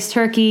cook a nice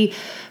turkey,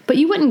 but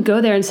you wouldn't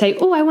go there and say,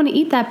 oh, I want to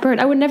eat that bird.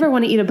 I would never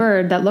want to eat a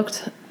bird that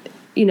looked,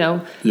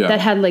 that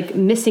had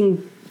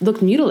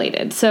looked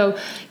mutilated. So,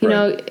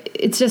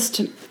 it's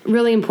just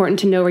really important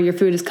to know where your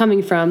food is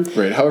coming from.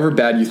 Right. However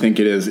bad you think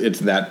it is, it's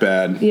that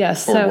bad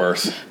or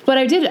worse. But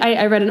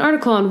I read an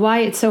article on why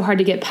it's so hard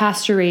to get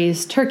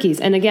pasture-raised turkeys.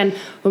 And again,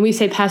 when we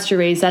say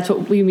pasture-raised, that's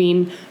what we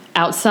mean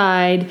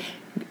outside,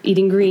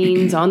 eating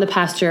greens on the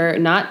pasture,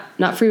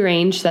 not free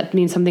range. That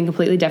means something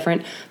completely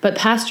different. But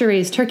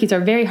pasture-raised turkeys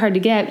are very hard to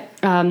get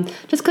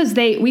just because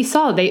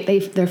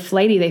they're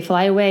flighty, they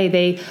fly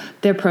away,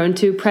 they're prone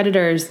to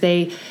predators.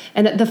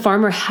 And the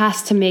farmer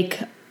has to make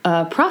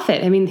a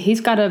profit. I mean, he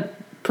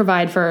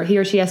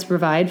or she has to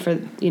provide for,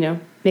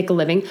 make a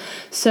living.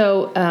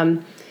 So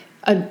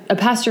a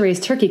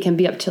pasture-raised turkey can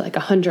be up to like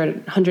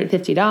 $100,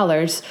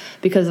 $150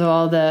 because of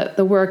all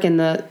the work and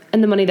the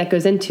money that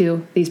goes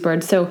into these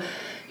birds. So,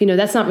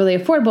 that's not really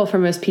affordable for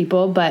most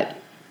people, but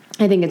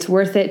I think it's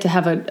worth it to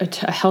have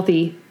a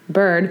healthy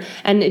bird.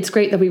 And it's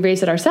great that we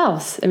raise it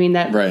ourselves. I mean,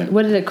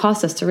 what did it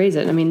cost us to raise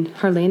it? I mean,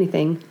 hardly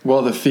anything.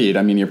 Well, the feed,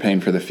 you're paying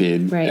for the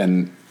feed. Right.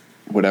 And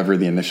whatever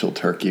the initial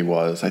turkey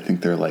was, I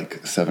think they're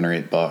like $7 or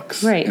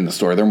 $8 in the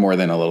store. They're more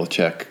than a little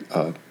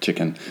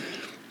chicken.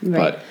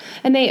 Right.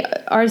 And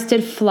ours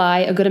did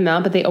fly a good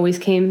amount, but they always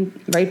came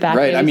right back.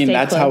 Right.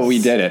 That's how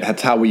we did it.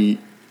 That's how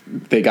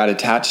they got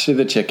attached to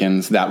the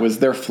chickens. That was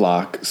their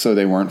flock, so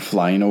they weren't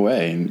flying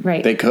away.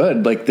 Right. They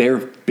could, they're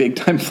big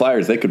time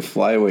flyers. They could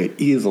fly away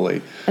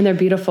easily. And they're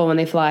beautiful when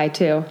they fly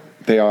too.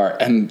 They are,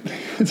 and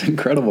it's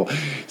incredible.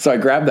 So I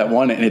grabbed that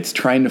one, and it's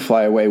trying to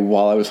fly away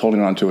while I was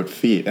holding on to its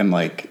feet, and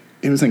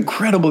it was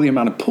incredible the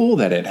amount of pull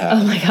that it had.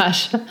 Oh my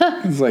gosh.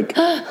 It's like,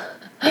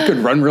 I could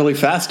run really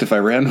fast if I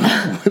ran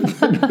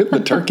with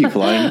the turkey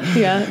flying.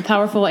 Yeah,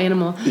 powerful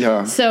animal.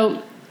 Yeah.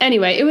 So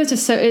anyway, it was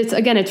just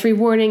it's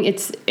rewarding.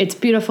 It's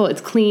beautiful.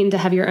 It's clean to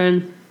have your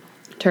own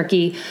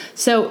turkey.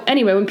 So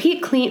anyway, when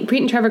Pete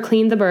and Trevor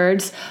cleaned the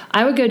birds,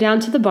 I would go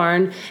down to the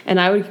barn and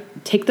I would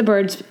take the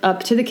birds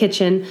up to the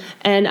kitchen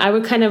and I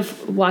would kind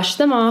of wash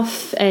them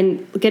off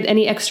and get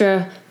any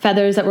extra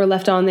feathers that were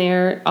left on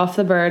there off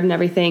the bird and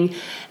everything.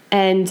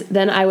 And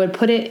then I would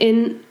put it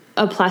in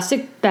a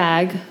plastic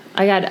bag.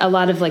 I got a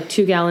lot of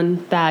 2-gallon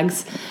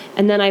bags.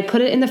 And then I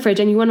put it in the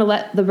fridge, and you want to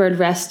let the bird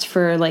rest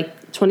for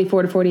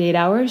 24 to 48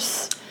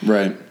 hours.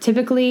 Right.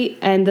 Typically.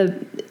 And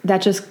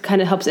that just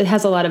kind of helps. It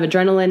has a lot of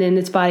adrenaline in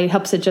its body. It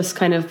helps it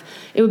just it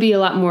would be a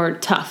lot more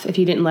tough if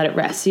you didn't let it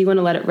rest. So you want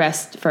to let it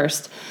rest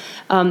first.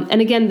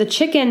 And again, the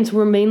chickens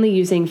we're mainly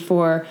using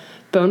for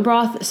bone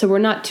broth. So we're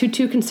not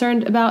too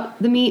concerned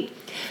about the meat.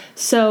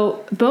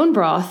 So bone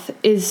broth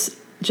is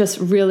just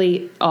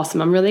really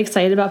awesome. I'm really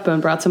excited about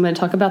bone broth, so I'm going to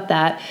talk about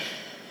that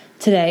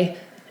today.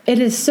 It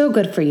is so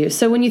good for you.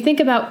 So when you think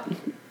about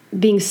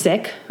being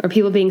sick or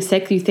people being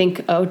sick, you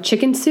think, oh,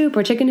 chicken soup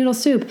or chicken noodle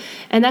soup.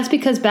 And that's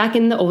because back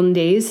in the olden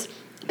days,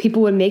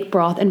 people would make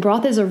broth, and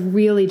broth is a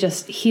really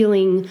just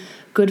healing,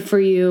 good for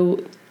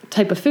you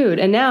type of food.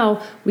 And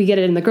now we get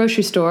it in the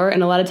grocery store,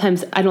 and a lot of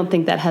times I don't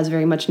think that has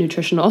very much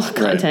nutritional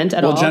content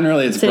at all. Well,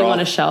 generally it's sitting broth, on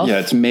a shelf. Yeah,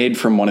 it's made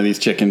from one of these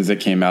chickens that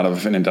came out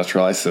of an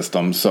industrialized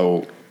system.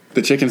 So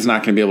the chicken's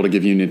not going to be able to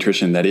give you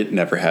nutrition that it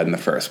never had in the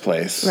first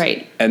place.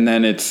 Right. And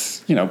then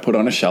it's, put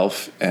on a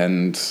shelf,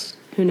 and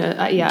who knows?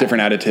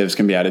 different additives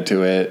can be added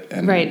to it.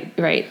 And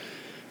Right.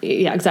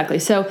 Yeah, exactly.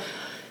 So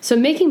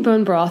making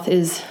bone broth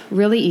is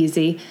really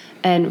easy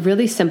and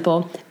really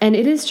simple, and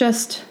it is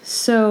just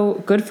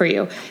so good for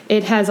you.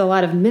 It has a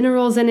lot of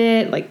minerals in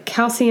it, like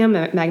calcium,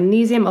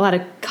 magnesium, a lot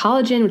of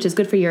collagen, which is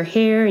good for your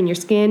hair and your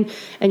skin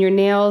and your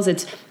nails.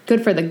 It's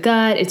good for the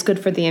gut. It's good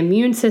for the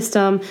immune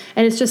system.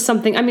 And it's just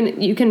something,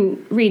 you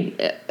can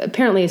read,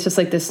 apparently it's just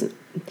like this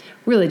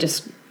really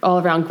just all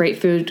around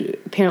great food.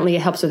 Apparently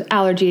it helps with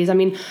allergies.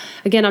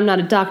 Again, I'm not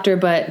a doctor,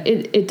 but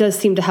it does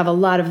seem to have a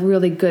lot of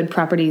really good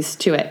properties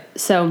to it.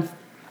 So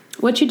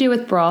what you do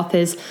with broth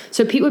is,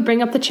 so Pete would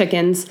bring up the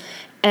chickens,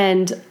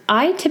 and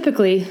I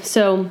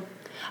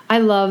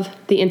love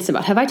the Instant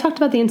Pot. Have I talked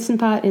about the Instant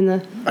Pot in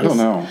the... I don't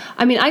know.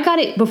 I got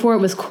it before it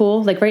was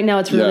cool. Like right now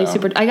it's really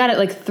super... I got it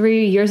like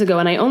 3 years ago,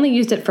 and I only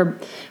used it for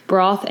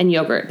broth and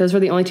yogurt. Those were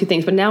the only two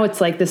things. But now it's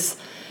like this...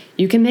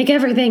 You can make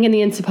everything in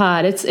the Instant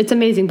Pot. It's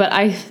amazing, but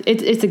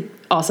it's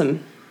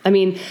awesome.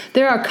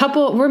 There are a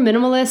couple... We're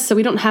minimalists, so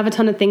we don't have a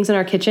ton of things in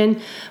our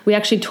kitchen. We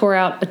actually tore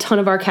out a ton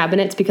of our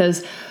cabinets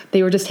because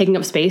they were just taking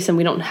up space, and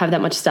we don't have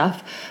that much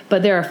stuff.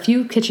 But there are a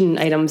few kitchen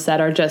items that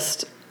are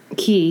just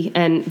key,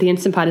 and the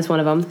Instant Pot is one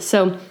of them.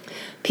 So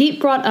Pete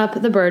brought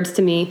up the birds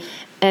to me,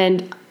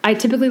 and I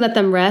typically let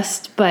them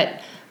rest,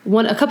 but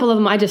one of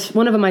them I just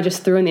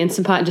threw in the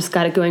Instant Pot and just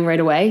got it going right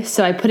away.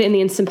 So I put it in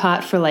the Instant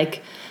Pot for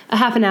like a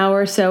half an hour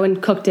or so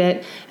and cooked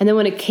it. And then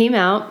when it came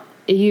out,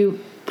 you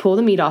pull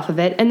the meat off of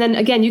it. And then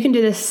again, you can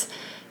do this,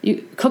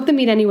 you cook the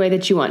meat any way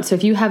that you want. So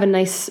if you have a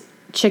nice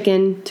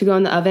chicken to go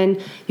in the oven,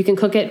 you can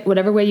cook it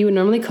whatever way you would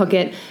normally cook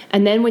it.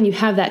 And then when you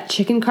have that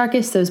chicken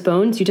carcass, those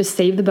bones, you just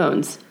save the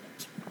bones.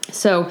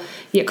 So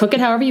you cook it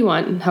however you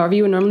want, however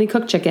you would normally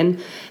cook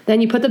chicken.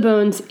 Then you put the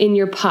bones in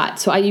your pot.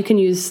 So you can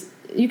use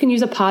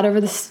a pot over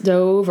the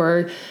stove,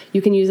 or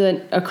you can use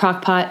a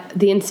crock pot.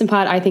 The Instant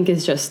Pot, I think,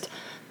 is just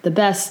the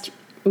best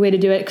way to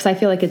do it because I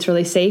feel like it's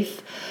really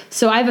safe.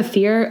 So I have a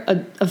fear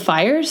of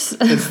fires.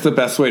 It's the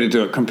best way to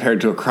do it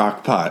compared to a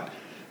crock pot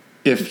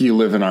if you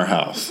live in our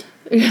house.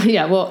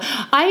 Yeah, well,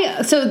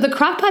 so the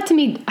crock pot, to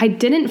me, I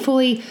didn't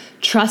fully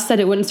trust that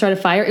it wouldn't start a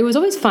fire. It was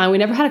always fine. We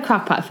never had a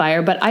crock pot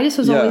fire, but I just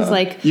was always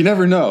like... You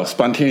never know.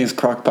 Spontaneous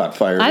crock pot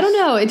fires. I don't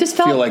know. It just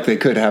felt... feel like they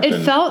could happen.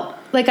 It felt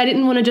like I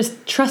didn't want to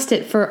just trust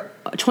it for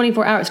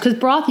 24 hours. Because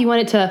broth, you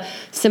want it to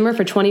simmer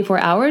for 24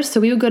 hours.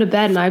 So we would go to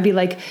bed and I'd be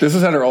like... This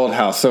was at our old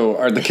house.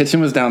 So the kitchen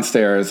was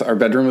downstairs. Our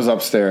bedroom was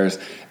upstairs.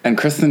 And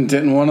Kristen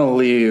didn't want to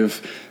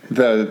leave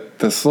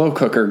the slow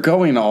cooker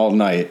going all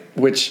night,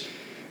 which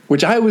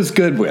I was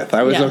good with.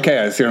 I was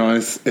okay. It's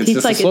just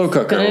a slow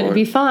cooker. It's going to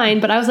be fine.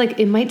 But I was like,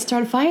 it might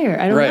start a fire.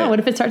 I don't know. What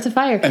if it starts a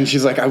fire? And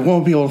she's like, I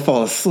won't be able to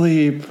fall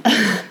asleep.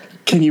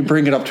 Can you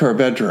bring it up to our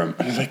bedroom?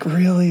 And I was like,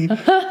 really?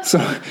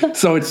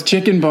 So it's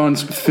chicken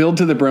bones filled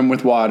to the brim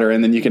with water,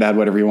 and then you can add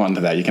whatever you want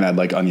to that. You can add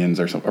like onions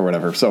or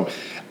whatever. So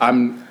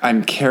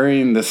I'm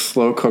carrying this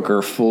slow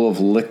cooker full of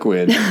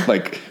liquid,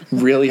 like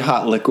really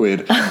hot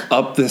liquid,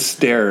 up the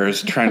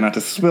stairs, trying not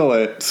to spill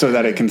it, so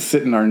that it can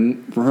sit in our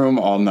room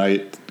all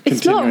night.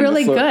 It's not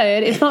really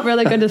good. It's not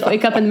really good to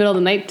wake up in the middle of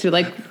the night to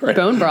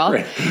bone broth.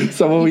 Right.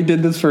 So when we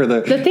did this for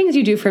the things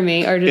you do for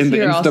me are just in the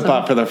here Instant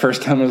Pot also. for the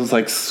first time, it was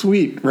like,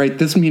 sweet, right?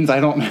 This means I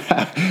don't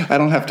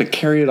have to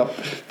carry it up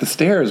the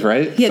stairs,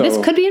 right? Yeah,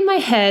 this could be in my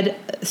head.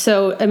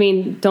 So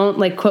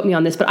don't quote me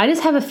on this, but I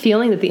just have a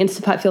feeling that the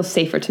Instant Pot feels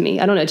safer to me.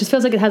 I don't know. It just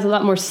feels like it has a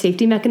lot more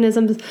safety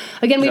mechanisms.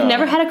 Again, we've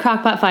never had a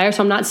crock pot fire,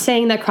 so I'm not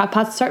saying that crock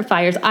pots start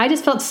fires. I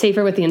just felt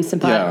safer with the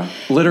Instant Pot. Yeah,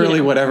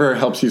 literally whatever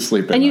helps you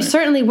sleep at And night. you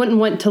certainly wouldn't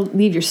want to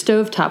leave your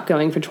stovetop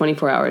going for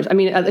 24 hours.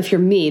 If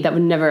you're me, that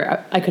would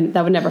never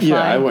fly.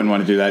 Yeah, I wouldn't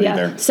want to do that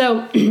either.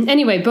 So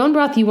anyway, bone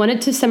broth, you want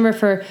it to simmer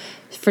for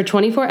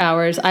 24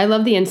 hours. I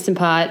love the Instant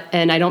Pot,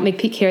 and I don't make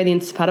Pete carry the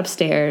Instant Pot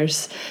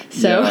upstairs.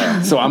 So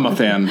I'm a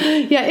fan.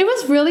 Yeah, it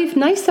was really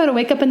nice though to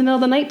wake up in the middle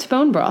of the night to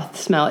bone broth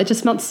smell. It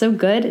just smelled so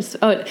good.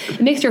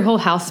 It makes your whole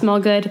house smell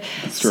good.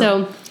 That's true.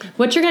 So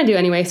what you're gonna do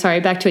anyway? Sorry,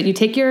 back to it. You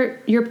take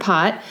your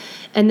pot,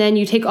 and then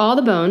you take all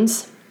the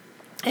bones,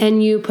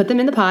 and you put them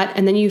in the pot,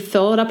 and then you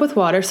fill it up with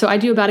water. So I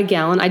do about a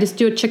gallon. I just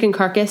do a chicken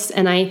carcass,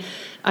 and I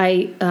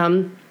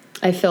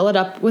fill it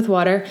up with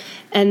water,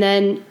 and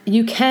then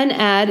you can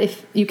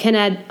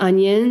add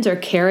onions or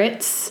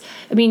carrots.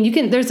 You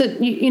can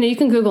you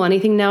can Google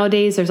anything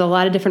nowadays. There's a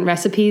lot of different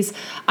recipes.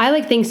 I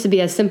like things to be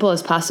as simple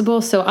as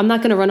possible, so I'm not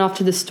going to run off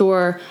to the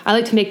store. I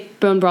like to make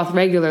bone broth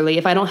regularly.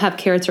 If I don't have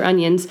carrots or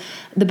onions,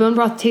 the bone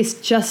broth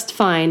tastes just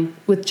fine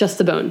with just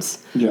the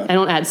bones. Yeah. I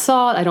don't add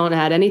salt. I don't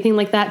add anything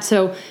like that.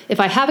 So if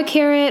I have a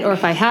carrot or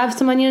if I have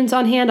some onions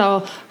on hand,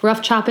 I'll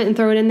rough chop it and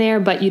throw it in there,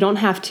 but you don't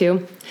have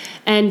to.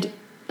 And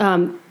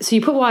so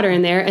you put water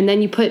in there, and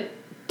then you put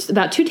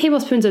about 2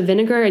 tablespoons of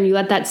vinegar, and you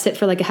let that sit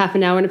for like a half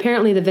an hour. And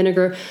apparently the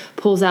vinegar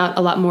pulls out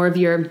a lot more of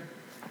your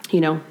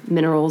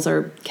minerals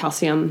or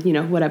calcium,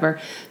 whatever.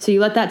 So you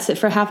let that sit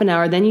for half an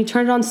hour. Then you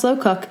turn it on slow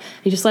cook.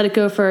 You just let it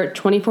go for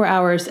 24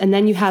 hours. And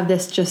then you have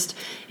this just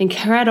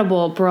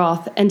incredible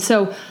broth. And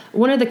so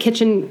one of my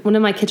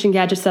kitchen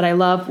gadgets that I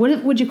love,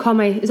 what would you call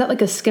is that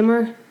like a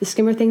skimmer? The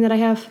skimmer thing that I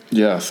have?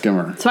 Yeah,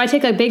 skimmer. So I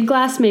take a big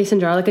glass mason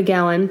jar, like a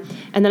gallon,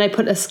 and then I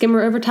put a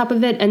skimmer over top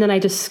of it. And then I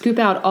just scoop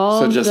out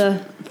all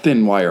the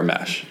thin wire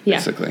mesh,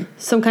 basically.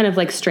 Some kind of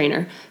like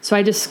strainer. So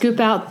I just scoop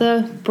out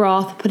the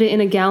broth, put it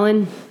in a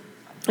gallon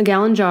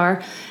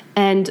jar,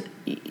 and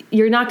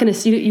you're not going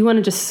to, you want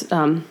to just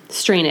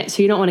strain it.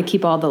 So you don't want to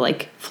keep all the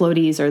like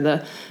floaties or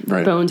the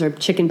bones or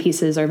chicken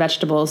pieces or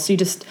vegetables. So you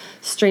just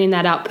strain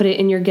that out, put it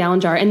in your gallon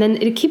jar, and then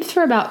it keeps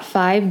for about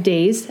 5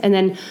 days. And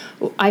then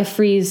I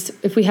freeze,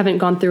 if we haven't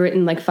gone through it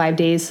in like 5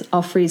 days,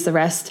 I'll freeze the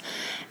rest.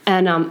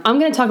 And I'm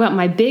going to talk about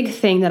my big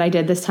thing that I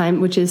did this time,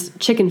 which is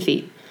chicken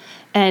feet.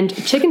 And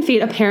chicken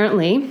feet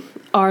apparently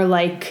are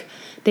like,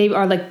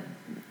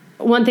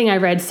 one thing I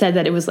read said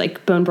that it was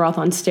like bone broth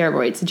on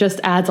steroids. It just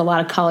adds a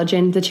lot of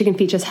collagen. The chicken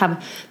feet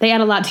they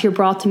add a lot to your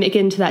broth to make it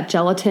into that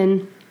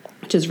gelatin,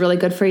 which is really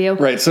good for you.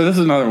 Right. So this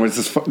is another one.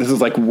 This is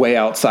like way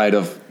outside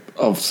of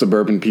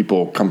suburban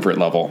people comfort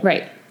level.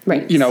 Right.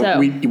 Right.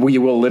 We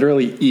will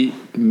literally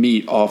eat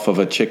meat off of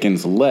a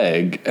chicken's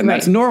leg, and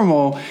that's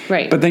normal.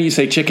 Right. But then you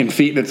say chicken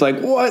feet, and it's like,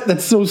 what?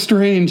 That's so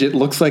strange. It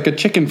looks like a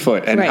chicken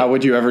foot. And how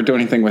would you ever do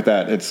anything with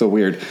that? It's so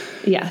weird.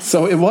 Yes.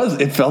 So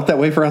it felt that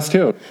way for us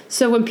too.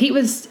 So when Pete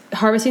was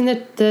harvesting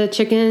the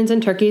chickens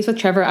and turkeys with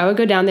Trevor, I would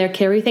go down there,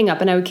 carry everything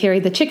up, and I would carry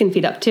the chicken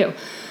feet up too.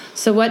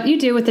 So what you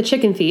do with the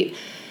chicken feet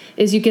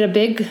is you get a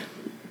big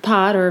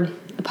pot or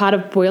a pot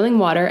of boiling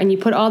water, and you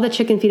put all the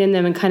chicken feet in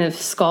them and kind of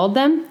scald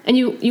them. And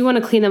you want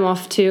to clean them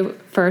off too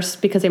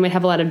first, because they might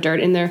have a lot of dirt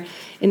in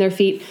their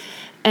feet.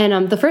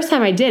 And the first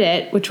time I did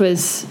it, which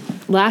was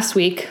last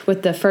week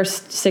with the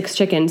first 6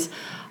 chickens,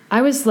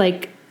 I was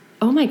like,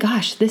 oh my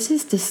gosh, this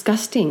is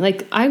disgusting.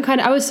 Like I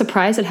was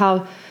surprised at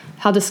how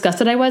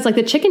disgusted I was. Like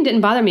the chicken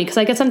didn't bother me, because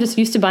I guess I'm just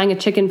used to buying a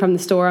chicken from the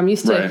store. I'm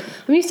used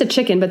to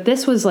chicken, but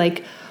this was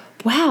like,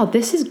 wow,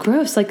 this is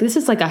gross. Like, this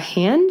is like a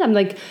hand. I'm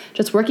like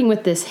just working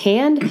with this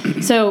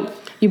hand. So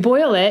you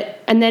boil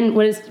it, and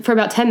then for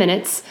about 10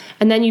 minutes,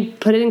 and then you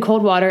put it in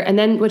cold water. And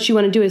then what you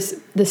want to do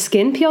is the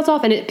skin peels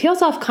off, and it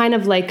peels off kind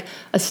of like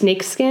a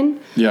snake skin.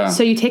 Yeah.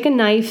 So you take a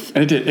knife.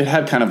 And it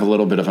had kind of a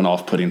little bit of an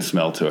off-putting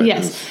smell to it.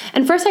 Yes.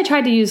 And first I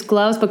tried to use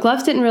gloves, but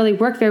gloves didn't really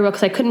work very well,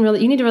 because I couldn't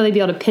really, you need to really be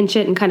able to pinch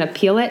it and kind of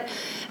peel it.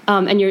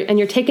 And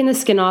you're taking the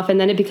skin off, and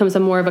then it becomes a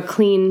more of a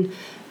clean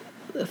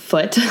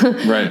foot.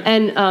 Right.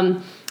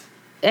 And,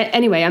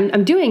 anyway,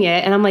 I'm doing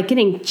it, and I'm like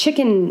getting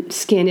chicken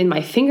skin in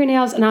my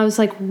fingernails, and I was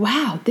like,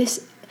 wow,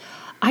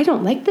 I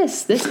don't like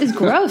this. This is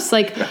gross.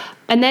 Like,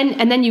 and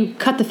then you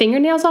cut the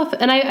fingernails off.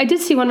 And I did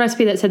see one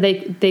recipe that said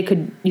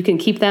you can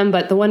keep them,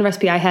 but the one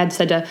recipe I had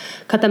said to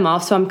cut them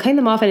off. So I'm cutting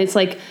them off, and it's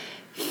like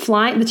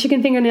flying. The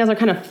chicken fingernails are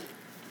kind of,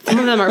 some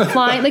of them are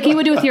flying, like you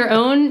would do with your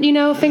own,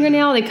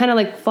 fingernail. They kind of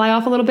like fly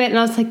off a little bit. And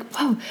I was like,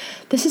 whoa,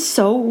 this is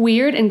so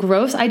weird and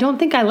gross. I don't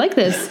think I like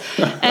this.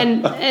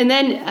 and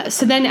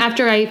then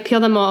after I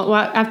peel them all,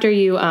 after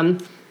you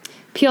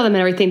peel them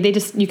and everything,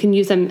 you can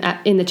use them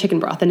in the chicken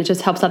broth, and it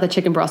just helps out the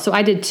chicken broth. So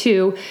I did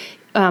 2,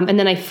 and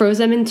then I froze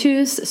them in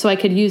 2s, so I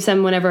could use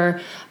them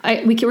whenever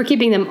we're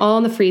keeping them all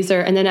in the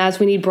freezer. And then as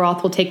we need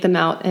broth, we'll take them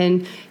out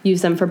and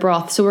use them for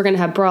broth. So we're going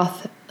to have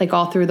broth like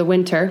all through the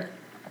winter,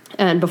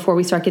 and before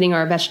we start getting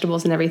our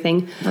vegetables and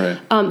everything.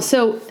 Right.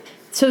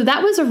 So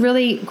that was a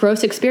really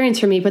gross experience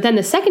for me. But then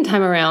the second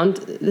time around,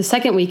 the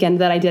second weekend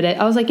that I did it,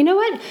 I was like, you know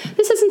what?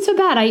 This isn't so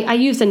bad. I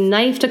used a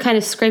knife to kind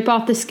of scrape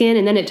off the skin,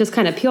 and then it just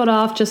kind of peeled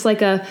off, just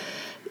like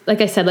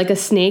I said, like a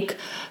snake.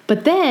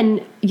 But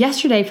then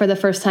yesterday, for the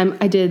first time,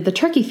 I did the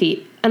turkey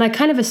feet, and I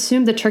kind of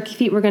assumed the turkey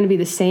feet were going to be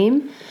the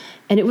same,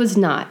 and it was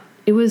not.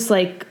 It was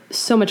like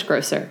so much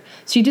grosser.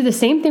 So you do the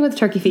same thing with the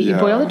turkey feet. You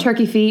boil the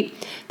turkey feet,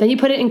 then you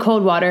put it in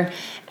cold water,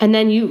 and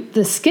then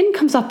the skin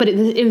comes off, but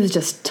it was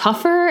just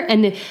tougher,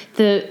 and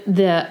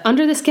the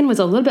under the skin was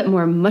a little bit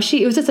more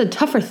mushy. It was just a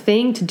tougher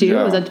thing to do.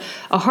 Yeah. It was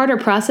a harder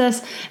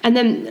process. And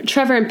then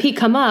Trevor and Pete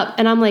come up,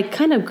 and I'm like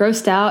kind of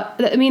grossed out.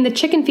 I mean, the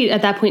chicken feet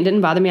at that point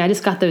didn't bother me. I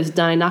just got those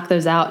done. I knocked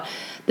those out.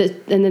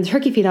 And then the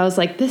turkey feet, I was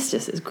like, this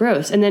just is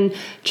gross. And then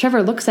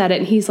Trevor looks at it,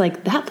 and he's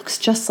like, that looks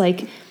just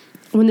like,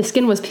 when the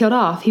skin was peeled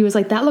off, he was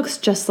like, that looks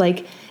just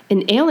like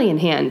an alien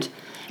hand.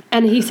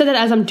 And he said that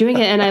as I'm doing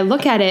it, and I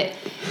look at it,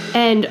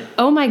 and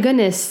oh my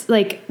goodness,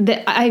 like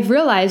I've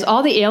realized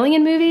all the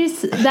alien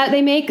movies that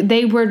they make,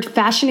 they were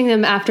fashioning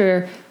them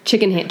after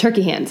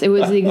turkey hands. It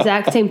was the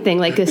exact same thing,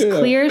 like this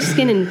clear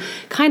skin and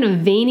kind of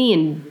veiny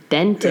and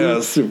dent,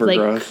 and super like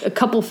gross. A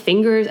couple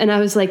fingers. And I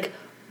was like,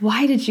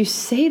 why did you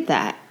say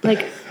that?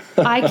 Like,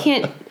 I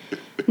can't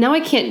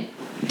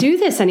do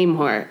this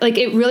anymore. Like,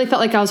 it really felt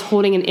like I was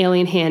holding an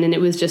alien hand, and it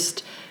was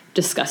just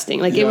disgusting.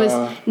 Like, it was,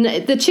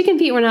 the chicken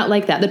feet were not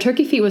like that. The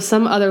turkey feet was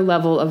some other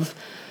level of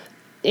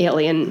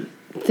alien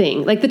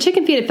thing. Like the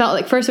chicken feet, it felt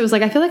like first it was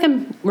like, I feel like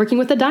I'm working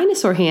with a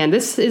dinosaur hand.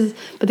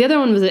 But the other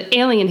one was an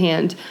alien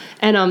hand.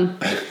 And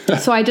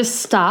so I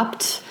just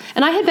stopped.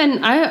 And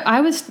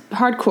I was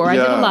hardcore. I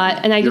did a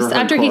lot. And I just,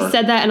 after he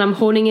said that and I'm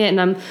holding it and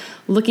I'm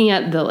looking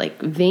at the like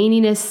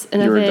veininess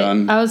and of it,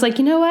 done. I was like,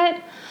 you know what?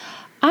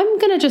 I'm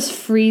going to just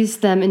freeze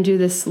them and do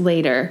this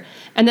later.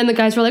 And then the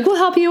guys were like, we'll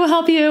help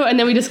you. And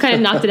then we just kind of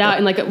knocked it out.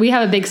 And like, we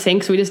have a big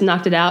sink, so we just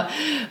knocked it out.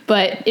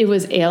 But it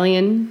was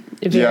alien,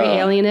 very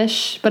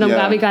alienish. But I'm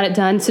glad we got it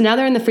done. So now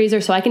they're in the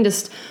freezer, so I can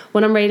just,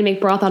 when I'm ready to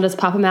make broth, I'll just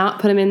pop them out,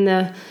 put them in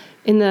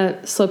the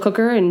slow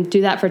cooker and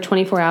do that for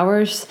 24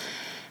 hours.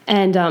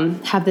 And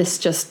have this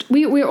just,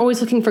 we're always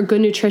looking for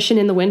good nutrition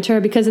in the winter,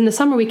 because in the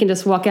summer we can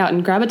just walk out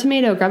and grab a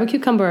tomato, grab a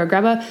cucumber, or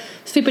grab a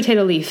sweet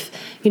potato leaf,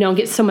 and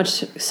get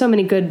so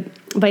many good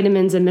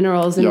vitamins and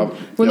minerals. And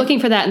we're looking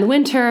for that in the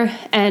winter.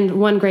 And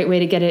one great way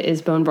to get it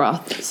is bone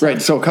broth. So.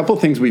 Right. So a couple of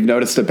things we've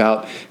noticed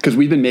about, because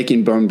we've been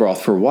making bone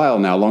broth for a while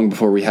now, long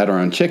before we had our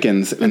own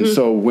chickens. And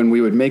so when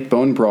we would make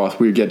bone broth,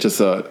 we would get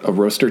just a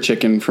roaster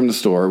chicken from the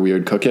store. We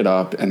would cook it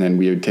up, and then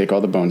we would take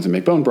all the bones and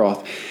make bone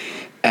broth.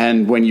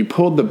 And when you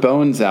pulled the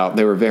bones out,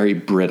 they were very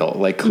brittle.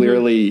 Like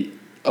clearly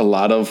a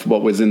lot of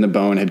what was in the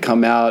bone had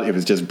come out. It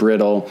was just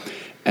brittle.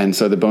 And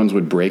so the bones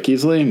would break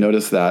easily.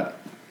 Notice that.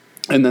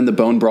 And then the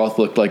bone broth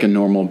looked like a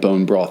normal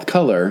bone broth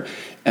color.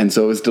 And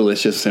so it was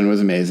delicious and it was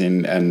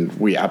amazing. And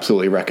we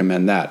absolutely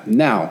recommend that.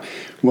 Now,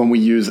 when we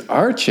use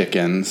our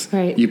chickens,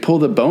 you pull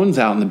the bones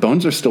out and the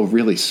bones are still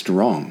really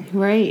strong.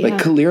 Right. Like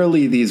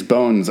clearly these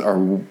bones are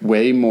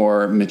way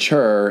more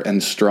mature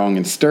and strong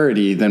and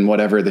sturdy than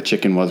whatever the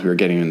chicken was we were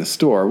getting in the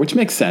store, which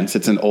makes sense.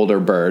 It's an older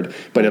bird,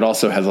 but it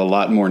also has a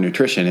lot more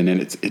nutrition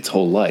in its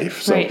whole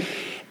life. So,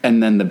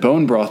 and then the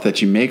bone broth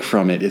that you make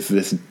from it is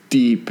this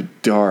deep,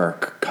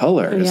 dark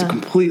color. It's a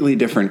completely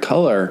different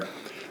color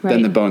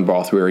than the bone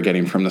broth we were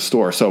getting from the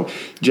store. So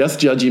just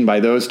judging by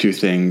those two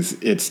things,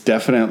 it's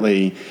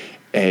definitely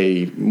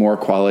a more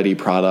quality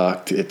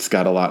product. It's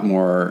got a lot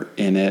more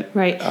in it.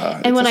 Right.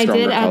 And when I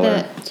did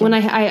add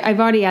I've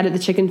already added the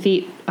chicken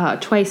feet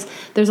twice,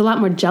 there's a lot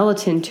more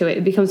gelatin to it.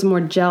 It becomes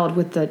more gelled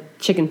with the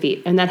chicken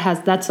feet. And that's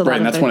a lot right,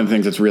 and that's one of the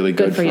things that's really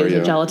good for you.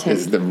 The gelatin.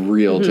 Is the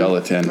real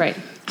gelatin. Right.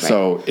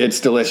 So it's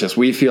delicious.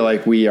 We feel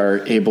like we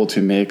are able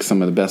to make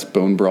some of the best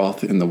bone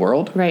broth in the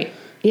world. Right.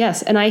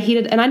 Yes, and I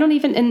heated,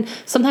 and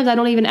sometimes I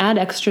don't even add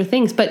extra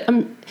things, but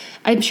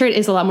I'm sure it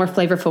is a lot more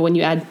flavorful when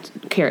you add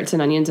carrots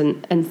and onions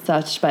and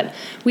such. But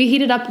we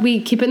heat it up,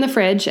 we keep it in the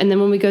fridge, and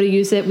then when we go to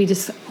use it, we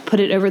just put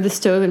it over the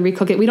stove and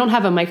recook it. We don't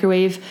have a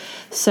microwave,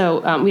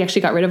 so we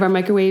actually got rid of our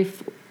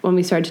microwave when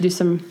we started to do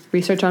some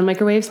research on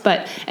microwaves.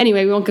 But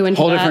anyway, we won't go into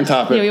that. Whole different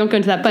topic. Yeah, we won't go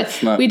into that.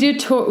 But we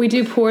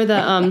do pour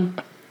the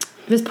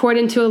just pour it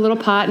into a little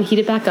pot and heat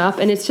it back up,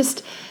 and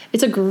it's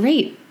a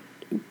great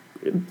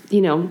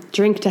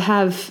drink to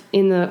have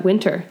in the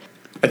winter.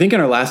 I think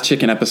in our last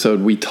chicken episode,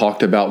 we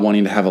talked about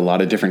wanting to have a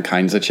lot of different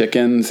kinds of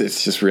chickens.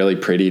 It's just really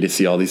pretty to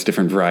see all these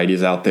different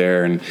varieties out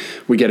there, and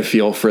we get a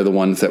feel for the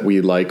ones that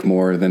we like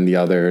more than the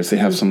others. They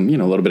have some, a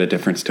little bit of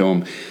difference to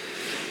them.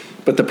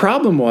 But the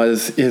problem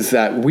is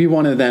that we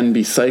want to then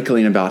be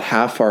cycling about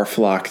half our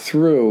flock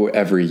through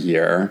every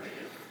year,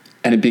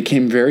 and it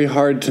became very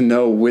hard to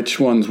know which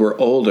ones were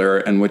older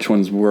and which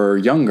ones were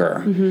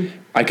younger.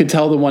 I could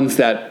tell the ones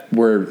that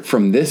were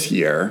from this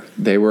year,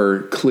 they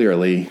were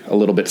clearly a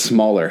little bit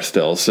smaller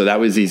still. So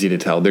that was easy to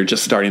tell. They're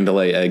just starting to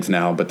lay eggs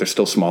now, but they're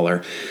still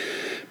smaller.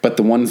 But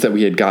the ones that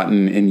we had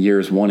gotten in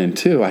years 1 and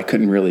 2, I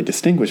couldn't really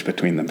distinguish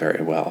between them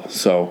very well.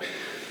 So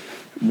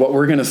what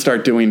we're going to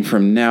start doing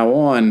from now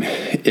on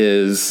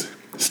is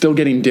still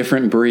getting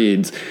different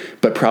breeds,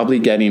 but probably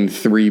getting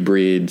 3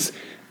 breeds,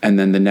 and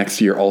then the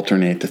next year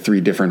alternate to 3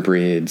 different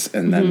breeds,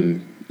 and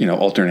then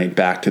alternate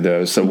back to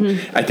those. So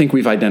I think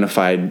we've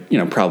identified,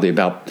 probably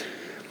about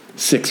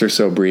 6 or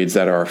so breeds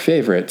that are our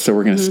favorite. So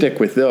we're going to stick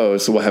with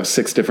those. So we'll have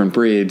 6 different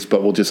breeds,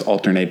 but we'll just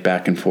alternate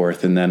back and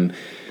forth. And then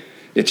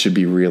it should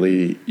be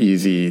really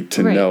easy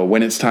to know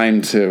when it's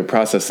time to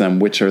process them,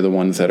 which are the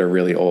ones that are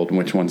really old and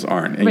which ones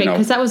aren't. And,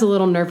 because that was a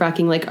little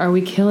nerve-wracking. Like, are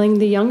we killing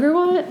the younger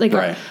one? Like,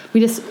 it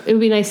would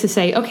be nice to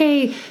say,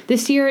 okay,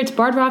 this year it's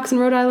Barred Rocks and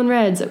Rhode Island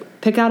Reds.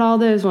 Pick out all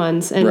those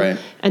ones and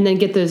then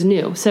get those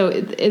new. So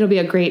it'll be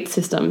a great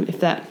system if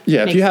that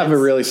if you have a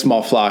really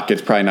small flock,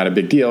 it's probably not a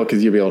big deal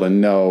because you'll be able to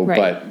know.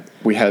 But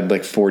we had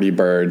like 40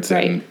 birds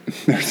and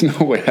there's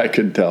no way I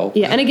could tell.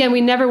 Yeah, and again, we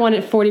never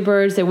wanted 40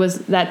 birds. It was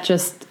that.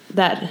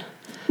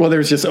 Well, there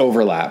was just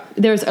overlap.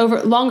 There was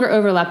longer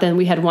overlap than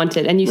we had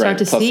wanted, and you start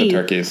to plus see the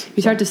turkeys.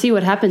 You start to see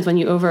what happens when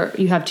you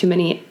have too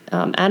many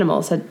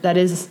animals. That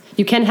is,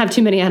 you can have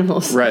too many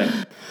animals. Right.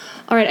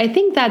 All right, I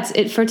think that's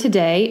it for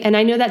today. And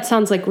I know that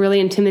sounds like really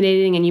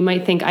intimidating, and you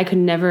might think I could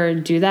never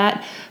do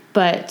that,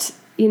 but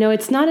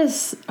it's not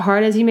as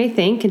hard as you may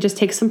think. It just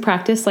takes some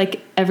practice.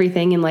 Like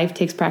everything in life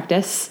takes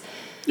practice.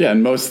 Yeah,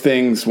 and most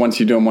things, once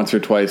you do them once or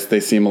twice,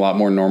 they seem a lot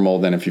more normal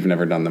than if you've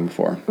never done them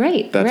before.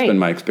 Right. That's been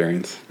my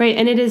experience. Right,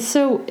 and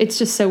it's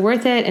just so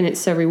worth it, and it's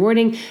so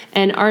rewarding.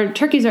 And our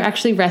turkeys are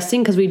actually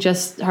resting because we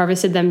just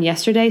harvested them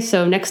yesterday.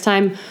 So next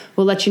time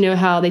we'll let you know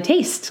how they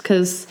taste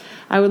because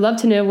I would love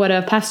to know what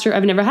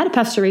I've never had a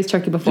pasture-raised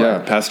turkey before. Yeah,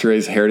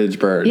 pasture-raised heritage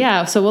bird.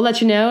 Yeah, so we'll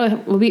let you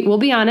know. We'll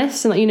be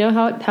honest and let you know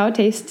how it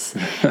tastes.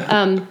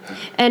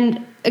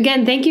 And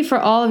again, thank you for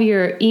all of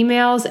your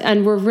emails,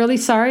 and we're really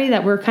sorry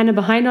that we're kind of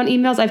behind on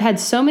emails. I've had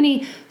so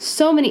many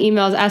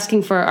emails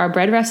asking for our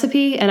bread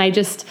recipe, and I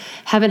just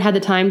haven't had the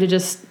time to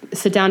just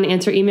sit down and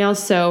answer emails.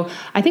 So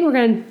I think we're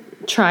going to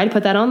try to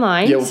put that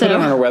online. Yeah, we'll put it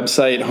on our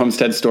website,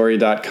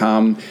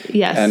 homesteadstory.com.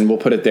 Yes. And we'll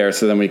put it there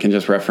so then we can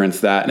just reference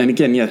that. And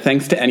again,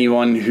 thanks to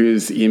anyone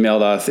who's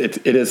emailed us.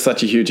 It is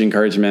such a huge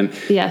encouragement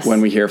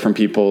when we hear from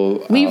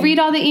people. We read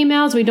all the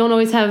emails. We don't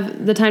always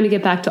have the time to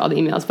get back to all the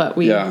emails, but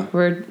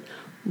we're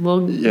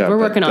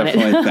working on it.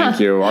 Thank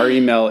you. Our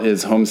email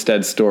is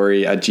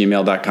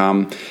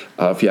homesteadstory@gmail.com.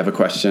 If you have a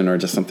question or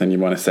just something you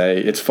want to say,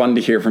 it's fun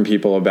to hear from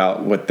people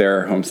about what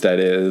their homestead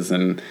is.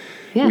 And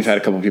we've had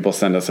a couple people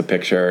send us a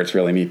picture. It's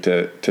really neat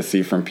to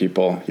see from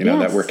people,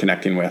 that we're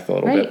connecting with a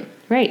little bit.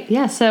 Right.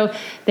 Yeah. So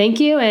thank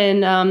you.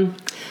 And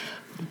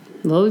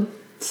we'll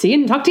see you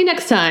and talk to you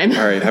next time.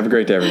 All right. Have a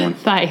great day, everyone.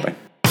 Bye. Bye.